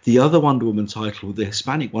 but the other Wonder Woman title, the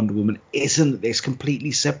Hispanic Wonder Woman, isn't. It's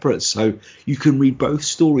completely separate, so you can read both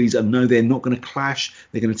stories and know they're not going to clash.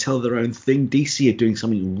 They're going to tell their own thing. DC are doing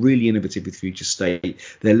something really innovative with Future State.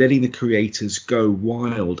 They're letting the creators go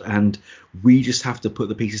wild, and we just have to put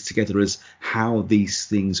the pieces together as how these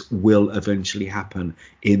things will eventually happen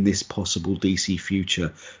in this possible DC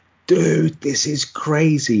future. Dude, this is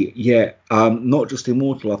crazy. Yeah, not just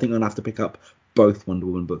Immortal. I think I'm going to have to pick up both Wonder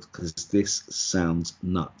Woman books because this sounds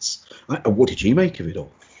nuts. What did you make of it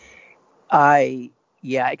all?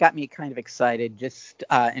 It got me kind of excited just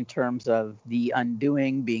in terms of the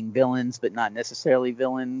Undoing being villains, but not necessarily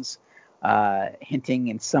villains, hinting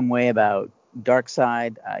in some way about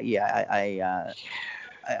Darkseid.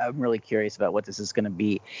 I'm really curious about what this is going to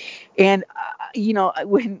be. And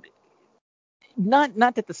when not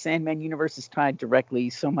that the Sandman universe is tied directly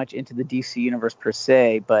so much into the DC universe per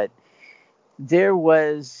se, but there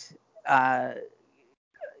was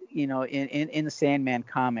in the Sandman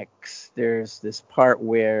comics, there's this part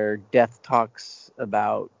where Death talks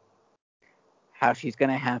about how she's going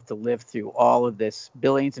to have to live through all of this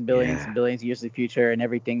billions and billions and billions of years in the future, and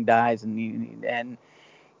everything dies, and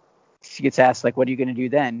she gets asked, like, what are you going to do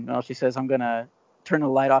then? Well, she says, I'm going to turn the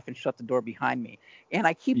light off and shut the door behind me. And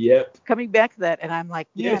I keep coming back to that, and I'm like,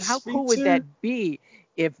 man, how cool would that be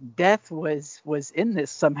if Death was in this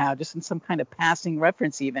somehow, just in some kind of passing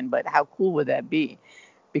reference even, but how cool would that be?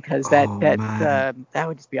 Because that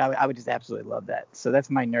would just be, I would just absolutely love that. So that's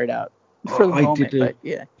my nerd out for the moment. Did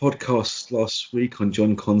a podcast last week on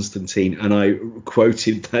John Constantine, and I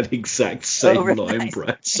quoted that exact same line,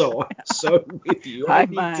 Brad. So I'm so with you. I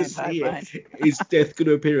need to see it. Is Death going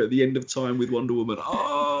to appear at the end of time with Wonder Woman?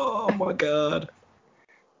 Oh my God.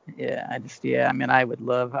 Yeah, I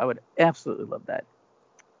would absolutely love that.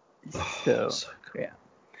 So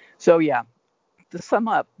to sum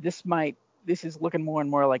up, this is looking more and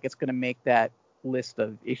more like it's going to make that list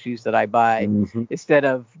of issues that I buy instead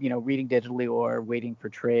of reading digitally or waiting for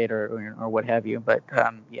trade or what have you. But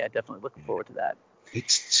definitely looking forward to that.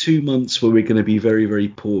 It's 2 months where we're going to be very, very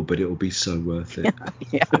poor, but it will be so worth it.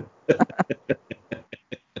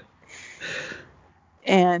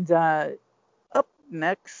 And up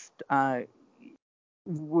next,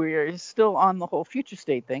 we're still on the whole future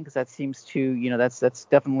state thing, because that seems to that's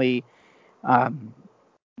definitely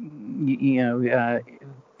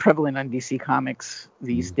prevalent on DC Comics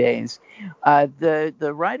these days.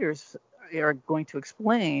 The writers are going to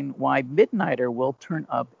explain why Midnighter will turn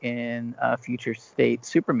up in a future state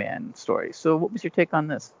Superman story. So what was your take on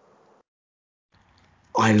this?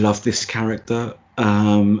 I love this character.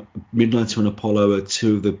 Midnighter and Apollo are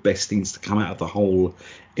two of the best things to come out of the whole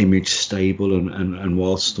Image stable and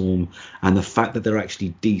Wildstorm, and the fact that they're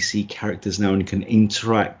actually DC characters now and can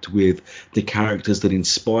interact with the characters that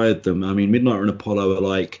inspired them. I mean, Midnighter and Apollo are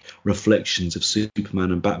like reflections of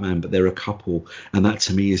Superman and Batman, but they're a couple, and that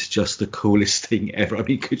to me is just the coolest thing ever. I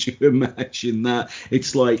mean, could you imagine that?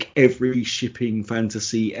 It's like every shipping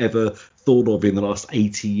fantasy ever thought of in the last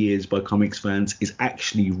 80 years by comics fans is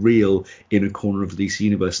actually real in a corner of the DC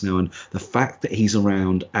universe now. And the fact that he's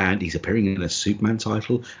around and he's appearing in a Superman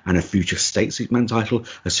title and a future state Superman title,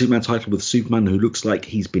 a Superman title with Superman who looks like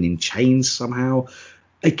he's been in chains somehow.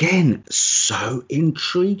 Again, so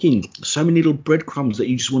intriguing. So many little breadcrumbs that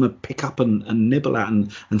you just want to pick up and nibble at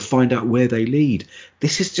and find out where they lead.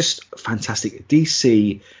 This is just fantastic.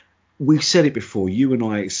 DC, we've said it before, you and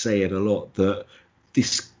I say it a lot, that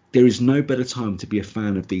there is no better time to be a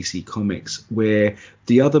fan of DC Comics, where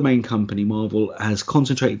the other main company, Marvel, has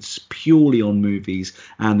concentrated purely on movies,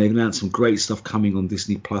 and they've announced some great stuff coming on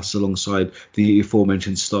Disney Plus alongside the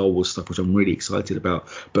aforementioned Star Wars stuff, which I'm really excited about.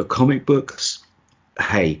 But comic books,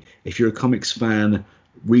 hey, if you're a comics fan,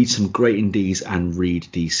 read some great indies and read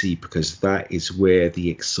DC, because that is where the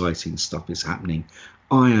exciting stuff is happening.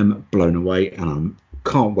 I am blown away, and I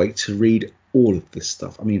can't wait to read all of this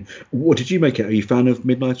stuff. I mean, what did you make it? Are you a fan of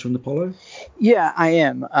Midnighter and Apollo? Yeah, I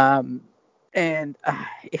am. And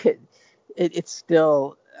it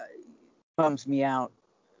still bums me out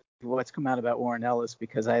what's come out about Warren Ellis,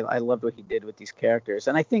 because I loved what he did with these characters.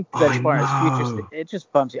 And I think that as far as futures, it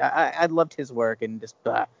just bums you. I loved his work, and just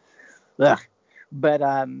but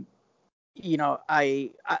I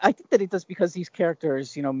think that it does, because these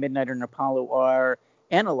characters, Midnighter and Apollo, are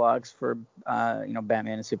analogs for Batman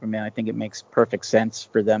and Superman. I think it makes perfect sense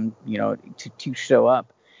for them to show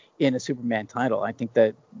up in a Superman title. I think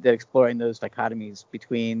that exploring those dichotomies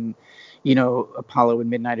between Apollo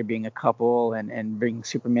and Midnighter being a couple and bringing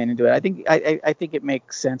Superman into it, I think it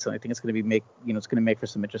makes sense, and I think it's going to make for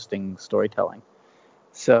some interesting storytelling.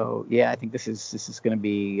 So yeah, I think this is going to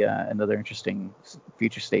be another interesting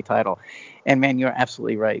future state title. And man, you're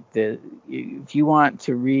absolutely right. If you want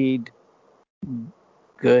to read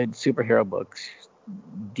good superhero books,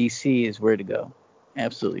 DC is where to go.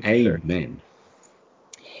 Absolutely. Amen.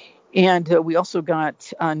 Sure. And we also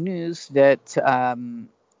got news that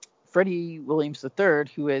Freddie Williams III,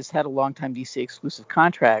 who has had a long-time DC exclusive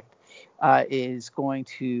contract, is going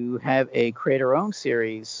to have a creator-owned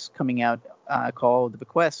series coming out called The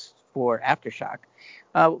Bequest for Aftershock.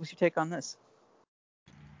 What was your take on this?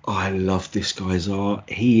 I love this guy's art.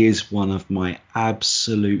 He is one of my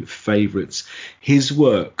absolute favorites. His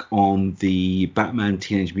work on the Batman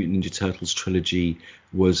Teenage Mutant Ninja Turtles trilogy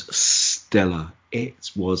was stellar.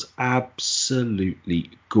 It was absolutely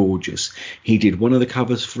gorgeous. He did one of the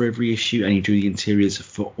covers for every issue, and he drew the interiors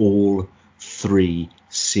for all 3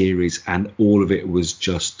 series, and all of it was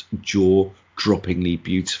just jaw-droppingly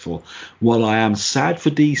beautiful. While I am sad for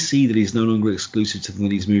DC that he's no longer exclusive to them,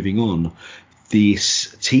 that he's moving on,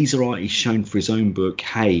 this teaser art he's shown for his own book,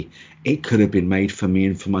 hey, it could have been made for me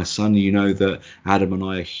and for my son. You know that Adam and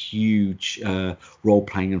I are huge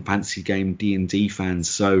role-playing and fantasy game D&D fans,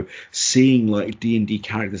 so seeing like D&D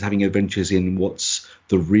characters having adventures in what's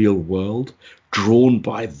the real world drawn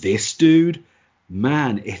by this dude,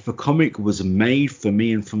 man, if a comic was made for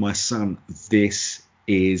me and for my son, this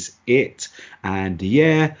is it. And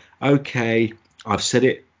yeah, okay, I've said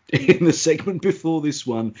it in the segment before this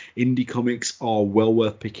one, indie comics are well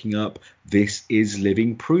worth picking up. This is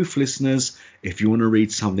living proof, listeners. If you want to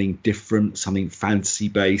read something different, something fantasy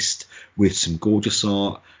based with some gorgeous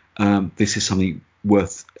art, this is something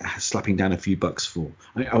worth slapping down a few bucks for.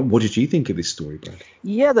 What did you think of this story, Brad?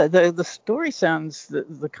 Yeah, the story sounds,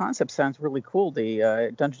 the concept sounds really cool.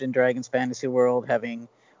 The Dungeons and Dragons fantasy world having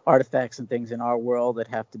artifacts and things in our world that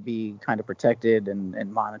have to be kind of protected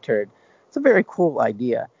and monitored. It's a very cool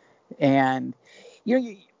idea. And you're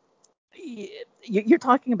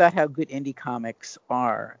talking about how good indie comics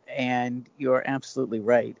are, and you're absolutely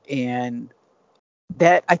right. And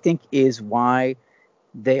that, I think, is why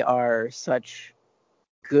they are such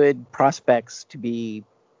good prospects to be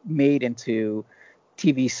made into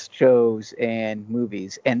TV shows and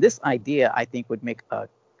movies. And this idea, I think, would make a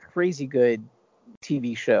crazy good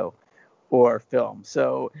TV show or film.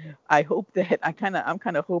 So I hope that I'm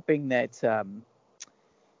kind of hoping that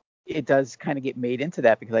it does kind of get made into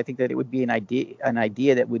that, because I think that it would be an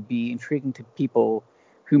idea that would be intriguing to people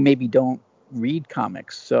who maybe don't read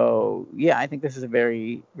comics. So yeah, I think this is a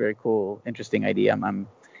very, very cool, interesting idea. I'm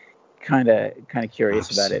kind of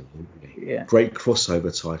curious about it. Yeah. Great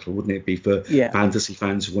crossover title, wouldn't it be, for fantasy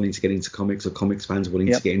fans wanting to get into comics, or comics fans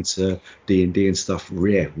wanting to get into D&D and stuff.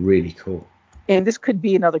 Yeah, really cool. And this could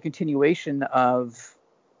be another continuation of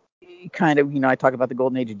kind of, I talk about the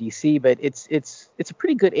golden age of DC, but it's a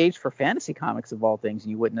pretty good age for fantasy comics of all things.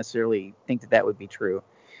 You wouldn't necessarily think that would be true.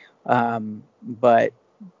 But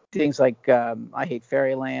things like I Hate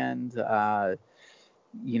Fairyland, Last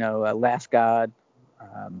God,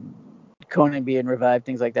 Conan being revived,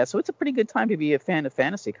 things like that. So it's a pretty good time to be a fan of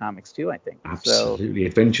fantasy comics too, I think. Absolutely. So,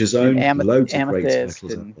 Adventure Zone, loads of great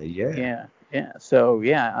titles out there. Yeah. So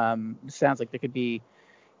it sounds like there could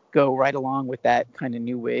go right along with that kind of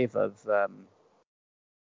new wave of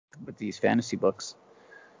with these fantasy books.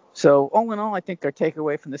 So all in all, I think their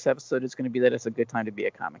takeaway from this episode is going to be that it's a good time to be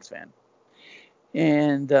a comics fan.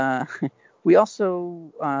 And we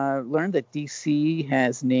also learned that DC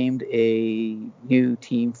has named a new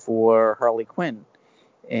team for Harley Quinn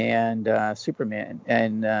and Superman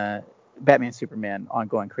and Batman Superman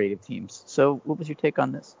ongoing creative teams. So what was your take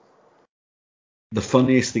on this? The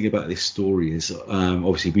funniest thing about this story is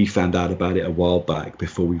obviously we found out about it a while back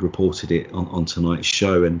before we reported it on tonight's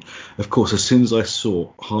show. And of course, as soon as I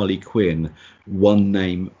saw Harley Quinn, one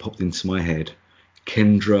name popped into my head: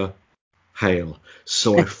 Kendra Hale.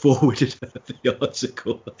 So I forwarded her the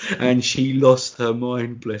article, and she lost her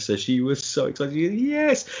mind, bless her. She was so excited.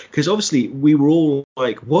 Yes, because obviously we were all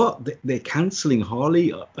like, what? They're cancelling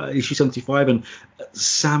Harley issue 75, and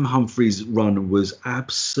Sam Humphrey's run was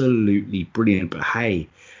absolutely brilliant. But hey,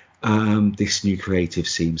 this new creative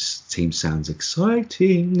team sounds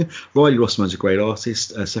exciting. Riley Rossman's a great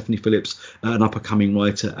artist. Stephanie Phillips, an up-and-coming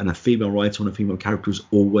writer, and a female writer on a female character is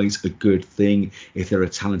always a good thing if they're a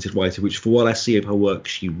talented writer, which for what I see of her work,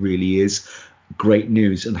 she really is. Great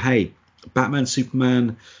news. And hey, Batman,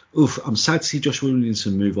 Superman, I'm sad to see Josh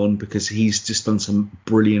Williamson move on, because he's just done some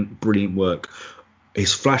brilliant work.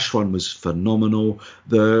 His Flash run was phenomenal.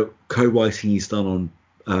 The co-writing he's done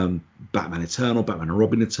on Batman Eternal, Batman and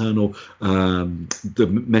Robin Eternal, the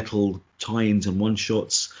metal tie-ins and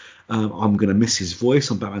one-shots. I'm going to miss his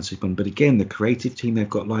voice on Batman Superman, but again, the creative team they've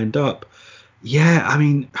got lined up. Yeah, I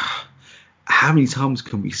mean, how many times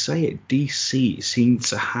can we say it? DC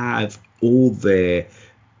seems to have all their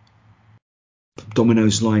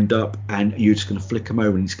dominoes lined up, and you're just going to flick them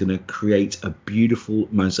over, and he's going to create a beautiful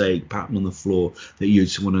mosaic pattern on the floor that you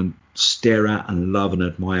just want to stare at and love and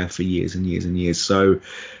admire for years and years and years. So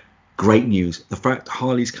great news. The fact that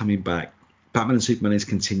Harley's coming back, Batman and Superman is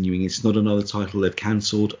continuing. It's not another title they've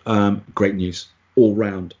cancelled. Great news all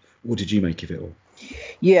round. What did you make of it all?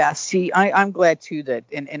 Yeah, see, I'm glad too that,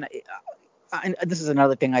 and this is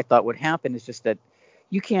another thing I thought would happen, is just that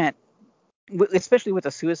you can't, especially with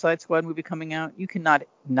a Suicide Squad movie coming out, you cannot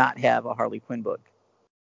not have a Harley Quinn book.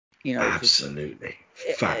 Absolutely.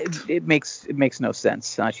 Fact. It makes no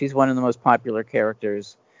sense. She's one of the most popular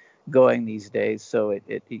characters going these days, so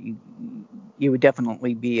it would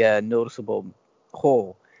definitely be a noticeable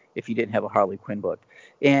hole if you didn't have a Harley Quinn book.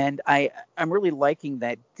 And I'm really liking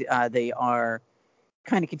that they are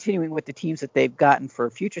kind of continuing with the teams that they've gotten for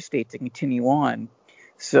Future State to continue on.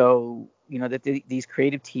 So, that these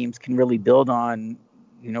creative teams can really build on,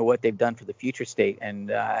 what they've done for the Future State.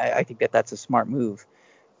 And I think that that's a smart move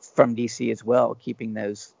from DC as well, keeping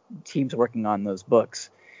those teams working on those books.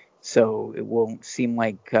 So it won't seem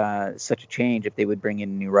like such a change if they would bring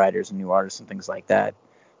in new writers and new artists and things like that.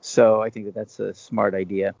 So I think that that's a smart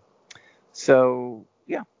idea. So,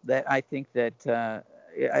 yeah, I think that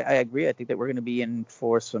I agree. I think that we're going to be in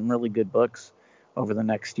for some really good books over the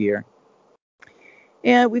next year.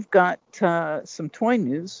 And we've got some toy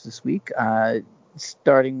news this week,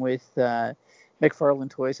 starting with McFarlane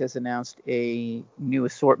Toys has announced a new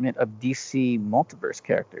assortment of DC Multiverse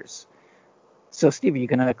characters. So, Steve, are you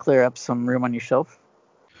going to clear up some room on your shelf?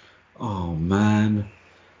 Oh, man.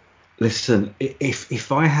 Listen,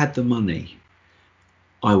 if I had the money,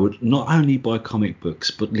 I would not only buy comic books,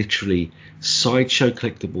 but literally Sideshow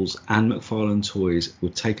Collectibles and McFarlane Toys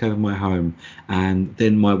would take over my home, and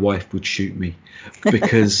then my wife would shoot me.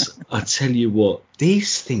 Because I tell you what,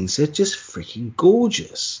 these things are just freaking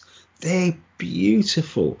gorgeous. They're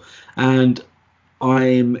beautiful. And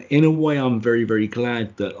in a way, I'm very, very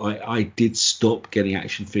glad that I did stop getting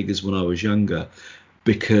action figures when I was younger,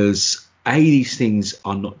 because these things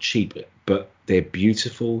are not cheap, but they're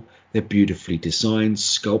beautiful. They're beautifully designed,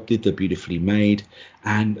 sculpted, they're beautifully made,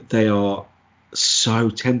 and they are so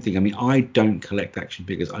tempting. I mean, I don't collect action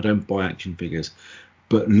figures. I don't buy action figures.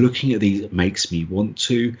 But looking at these makes me want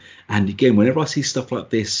to. And again, whenever I see stuff like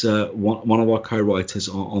this, one of our co-writers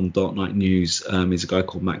on Dark Knight News is a guy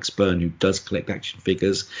called Max Byrne, who does collect action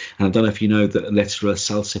figures. And I don't know if you know that letterer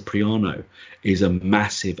Sal Cipriano is a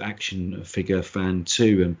massive action figure fan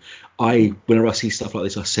too. And whenever I see stuff like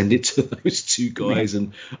this, I send it to those two guys.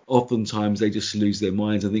 And oftentimes they just lose their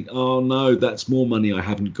minds and think, oh no, that's more money I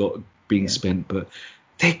haven't got being spent. But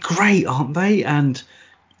they're great, aren't they? And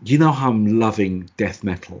you know how I'm loving death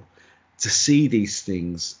metal. To see these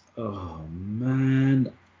things, oh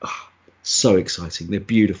man, so exciting. They're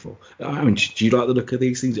beautiful. I mean, do you like the look of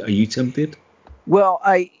these things? Are you tempted? Well,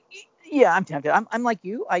 I'm tempted. I'm like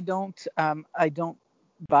you. I don't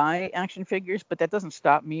buy action figures, but that doesn't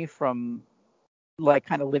stop me from like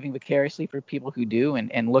kind of living vicariously for people who do,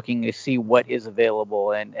 and looking to see what is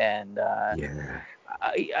available. Yeah.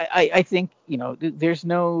 I think there's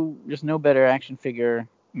no better action figure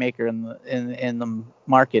maker in the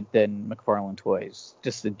market than McFarlane Toys.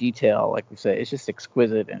 Just the detail, like we said, it's just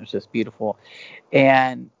exquisite and it's just beautiful.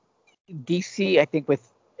 And DC, I think, with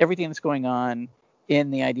everything that's going on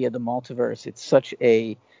in the idea of the multiverse, it's such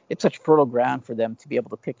fertile ground for them to be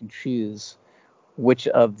able to pick and choose which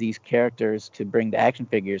of these characters to bring to action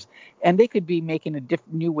figures. And they could be making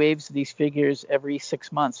new waves of these figures every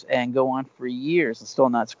 6 months and go on for years and still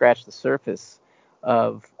not scratch the surface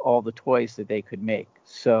of all the toys that they could make.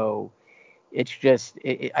 So it's just,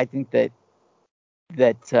 I think that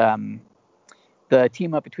the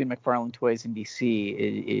team up between McFarlane Toys and DC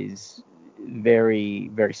is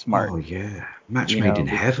very, very smart. Oh yeah, match made in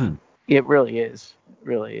heaven. It really is. It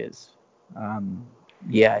really is.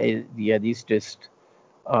 These just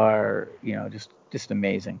are, just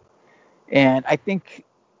amazing. And I think,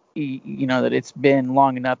 that it's been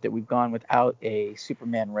long enough that we've gone without a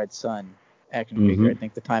Superman Red Sun action figure. I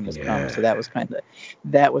think the time has come. So that was kind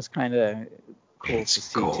of cool it's to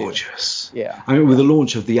see gorgeous. Too. Yeah. I mean, with the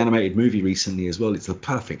launch of the animated movie recently as well, it's the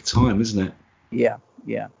perfect time, isn't it? Yeah,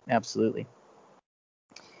 absolutely.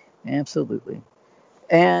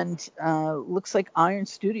 And looks like Iron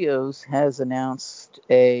Studios has announced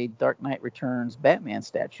a Dark Knight Returns Batman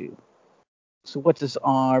statue. So what does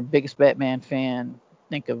our biggest Batman fan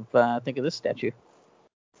think of this statue?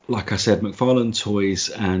 Like I said, McFarlane Toys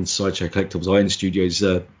and Sideshow Collectibles, Iron Studios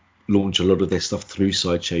launch a lot of their stuff through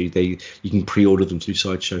Sideshow. You can pre-order them through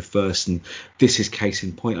Sideshow first, and this is case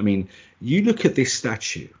in point. I mean, you look at this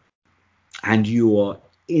statue and you are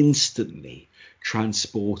instantly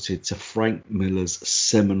transported to Frank Miller's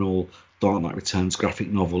seminal Dark Knight Returns graphic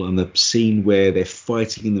novel, and the scene where they're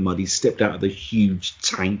fighting in the mud. He stepped out of the huge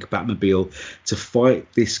tank Batmobile to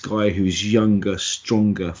fight this guy who's younger,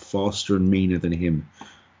 stronger, faster and meaner than him.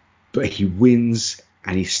 But he wins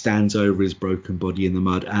and he stands over his broken body in the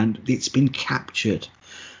mud, and it's been captured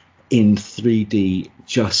in 3D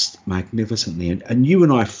just magnificently. And you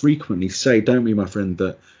and I frequently say, don't we, my friend,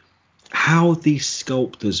 that how these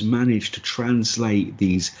sculptors manage to translate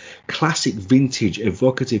these classic vintage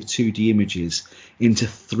evocative 2D images into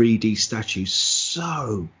 3D statues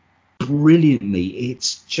so brilliantly.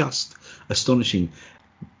 It's just astonishing.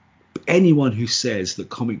 Anyone who says that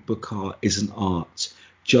comic book art isn't art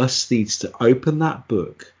just needs to open that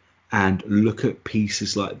book and look at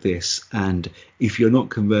pieces like this, and if you're not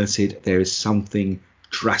converted, there is something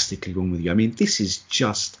drastically wrong with you. I mean, this is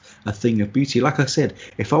just a thing of beauty. Like I said,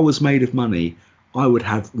 if I was made of money, I would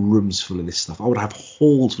have rooms full of this stuff. I would have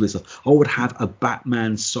halls full of this stuff. I would have a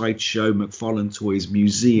Batman Sideshow McFarlane Toys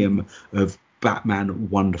museum of Batman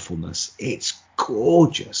wonderfulness. It's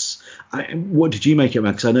gorgeous. What did you make it,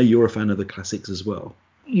 man? Because I know you're a fan of the classics as well.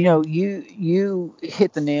 You know, you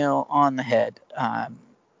hit the nail on the head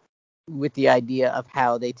with the idea of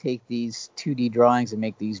how they take these 2D drawings and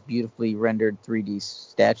make these beautifully rendered 3D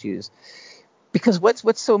statues. Because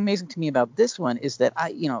what's so amazing to me about this one is that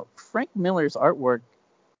Frank Miller's artwork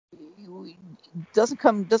doesn't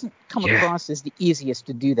come across as the easiest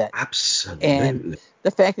to do that. Absolutely. And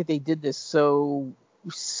the fact that they did this so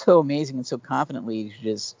amazing and so confidently is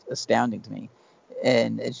just astounding to me.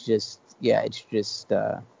 And it's just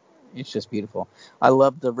beautiful. I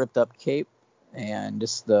love the ripped up cape and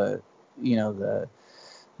just the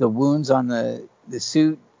wounds on the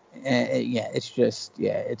suit. It's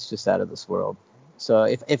just out of this world. So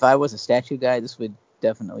if I was a statue guy, this would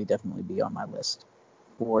definitely be on my list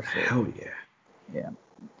for sure. Hell yeah. Yeah,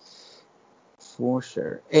 for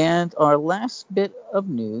sure. And our last bit of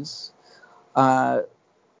news,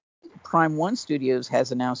 Prime One Studios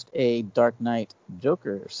has announced a Dark Knight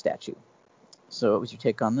Joker statue. So what was your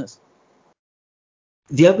take on this?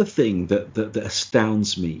 The other thing that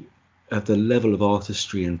astounds me at the level of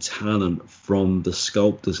artistry and talent from the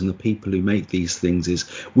sculptors and the people who make these things is,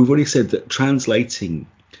 we've already said that translating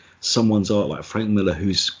someone's art like Frank Miller,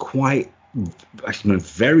 who's quite,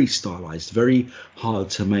 very stylized, very hard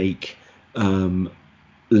to make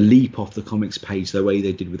leap off the comics page the way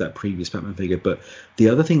they did with that previous Batman figure. But the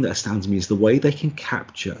other thing that astounds me is the way they can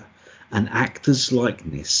capture an actor's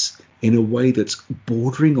likeness in a way that's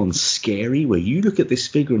bordering on scary, where you look at this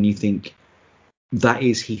figure and you think, that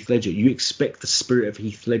is Heath Ledger. You expect the spirit of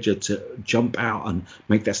Heath Ledger to jump out and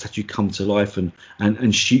make that statue come to life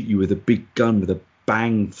and shoot you with a big gun with a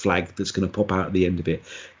bang flag that's going to pop out at the end of it.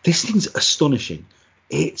 This thing's astonishing.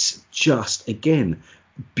 It's just, again,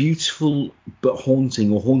 beautiful but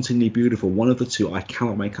haunting, or hauntingly beautiful. One of the two. I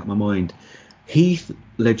cannot make up my mind. Heath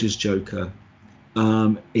Ledger's Joker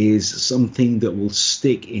is something that will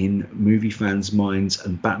stick in movie fans' minds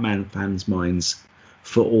and Batman fans' minds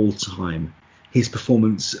for all time. His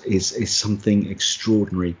performance is something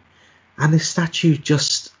extraordinary. And this statue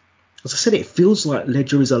just, as I said, it feels like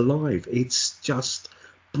Ledger is alive. It's just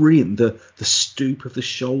brilliant. The stoop of the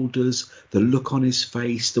shoulders, the look on his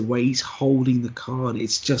face, the way he's holding the card.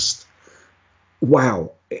 It's just,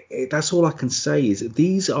 wow. That's all I can say is that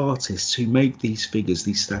these artists who make these figures,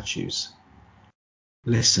 these statues,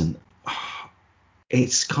 listen,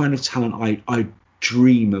 it's kind of talent I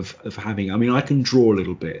dream of having. I mean, I can draw a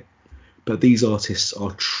little bit, but these artists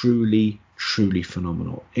are truly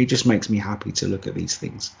phenomenal. It just makes me happy to look at these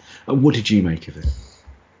things. What did you make of it?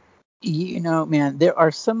 Man, there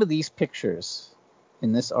are some of these pictures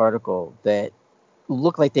in this article that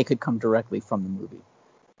look like they could come directly from the movie.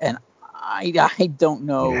 And I don't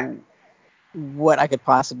know what I could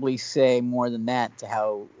possibly say more than that to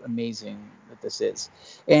how amazing that this is.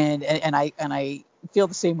 And I feel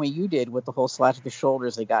the same way you did with the whole slash of his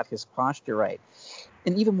shoulders. They got his posture right.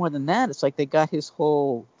 And even more than that, it's like they got his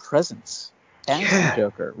whole presence as the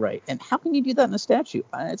Joker right. And how can you do that in a statue?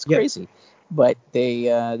 It's crazy. But they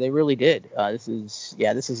really did. This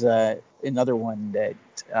is another one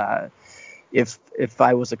that if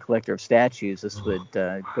I was a collector of statues, this would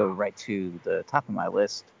go right to the top of my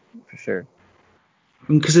list for sure.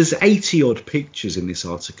 Because there's 80 odd pictures in this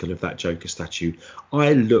article of that Joker statue.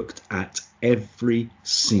 I looked at every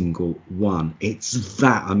single one. It's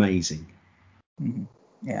that amazing. Mm-hmm.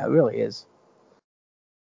 Yeah, it really is.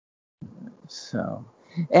 So,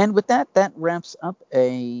 and with that wraps up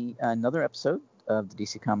another episode of the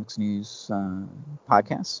DC Comics News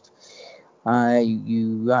podcast.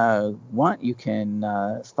 You can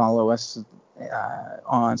follow us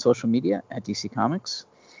on social media at DC Comics.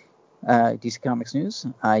 DC Comics News.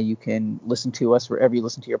 You can listen to us wherever you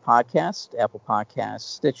listen to your podcast, Apple Podcasts,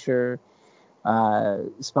 Stitcher,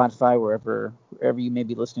 Spotify, wherever you may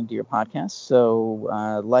be listening to your podcast.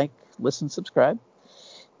 So like, listen, subscribe,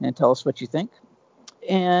 and tell us what you think.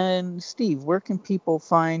 And Steve, where can people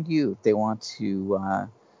find you if they want to,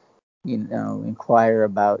 inquire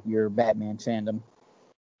about your Batman fandom?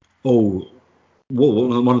 Oh,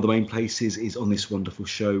 well, one of the main places is on this wonderful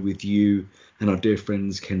show with you and our dear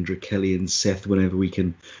friends Kendra, Kelly, and Seth whenever we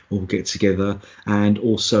can all get together, and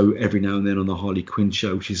also every now and then on the Harley Quinn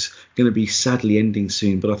show, which is going to be sadly ending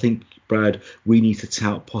soon. But I think, Brad, we need to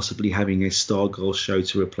tout possibly having a Stargirl show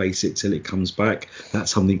to replace it till it comes back.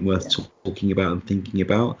 That's something worth talking about and thinking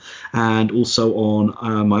about. And also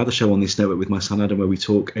on my other show on this network with my son Adam, where we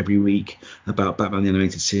talk every week about Batman the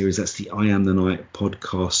Animated Series. That's the I Am the Night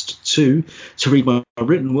podcast too. To read my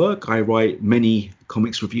written work, I write many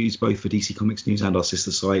comics reviews, both for DC Comics News and our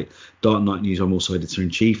sister site, Dark Knight News. I'm also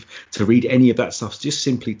editor-in-chief. To read any of that stuff, just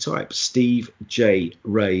simply type Steve J.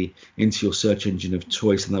 Ray into your search engine of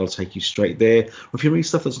choice, and that'll take you straight there. Or if you read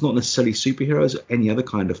stuff that's not necessarily superheroes, or any other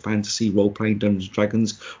kind of fantasy, role-playing, Dungeons &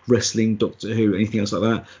 Dragons, wrestling, Doctor Who, anything else like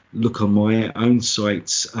that, look on my own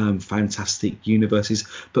sites, Fantastic Universes.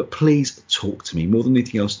 But please talk to me. More than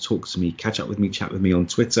anything else, talk to me. Catch up with me, chat with me on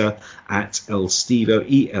Twitter at elstevo,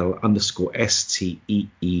 EL_STEEVO.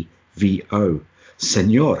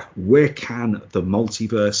 Senor, where can the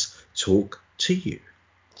multiverse talk to you?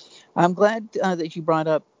 I'm glad that you brought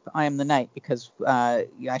up I Am the Night, because I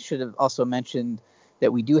should have also mentioned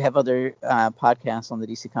that we do have other podcasts on the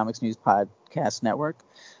DC Comics News Podcast Network,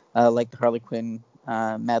 like the Harley Quinn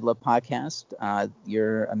Mad Love podcast,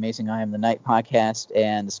 your amazing I Am the Night podcast,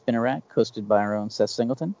 and the Spinner Rack, hosted by our own Seth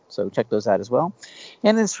Singleton. So check those out as well.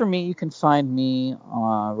 And as for me, you can find me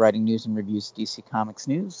writing news and reviews at DC Comics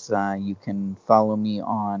News. You can follow me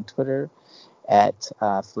on Twitter at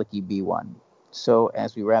FlickyB1. So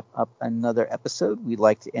as we wrap up another episode, we'd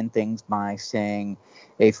like to end things by saying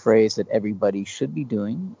a phrase that everybody should be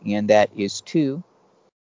doing, and that is to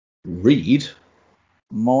read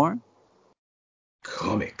more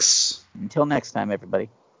comics. Until next time, everybody.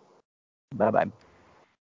 Bye-bye.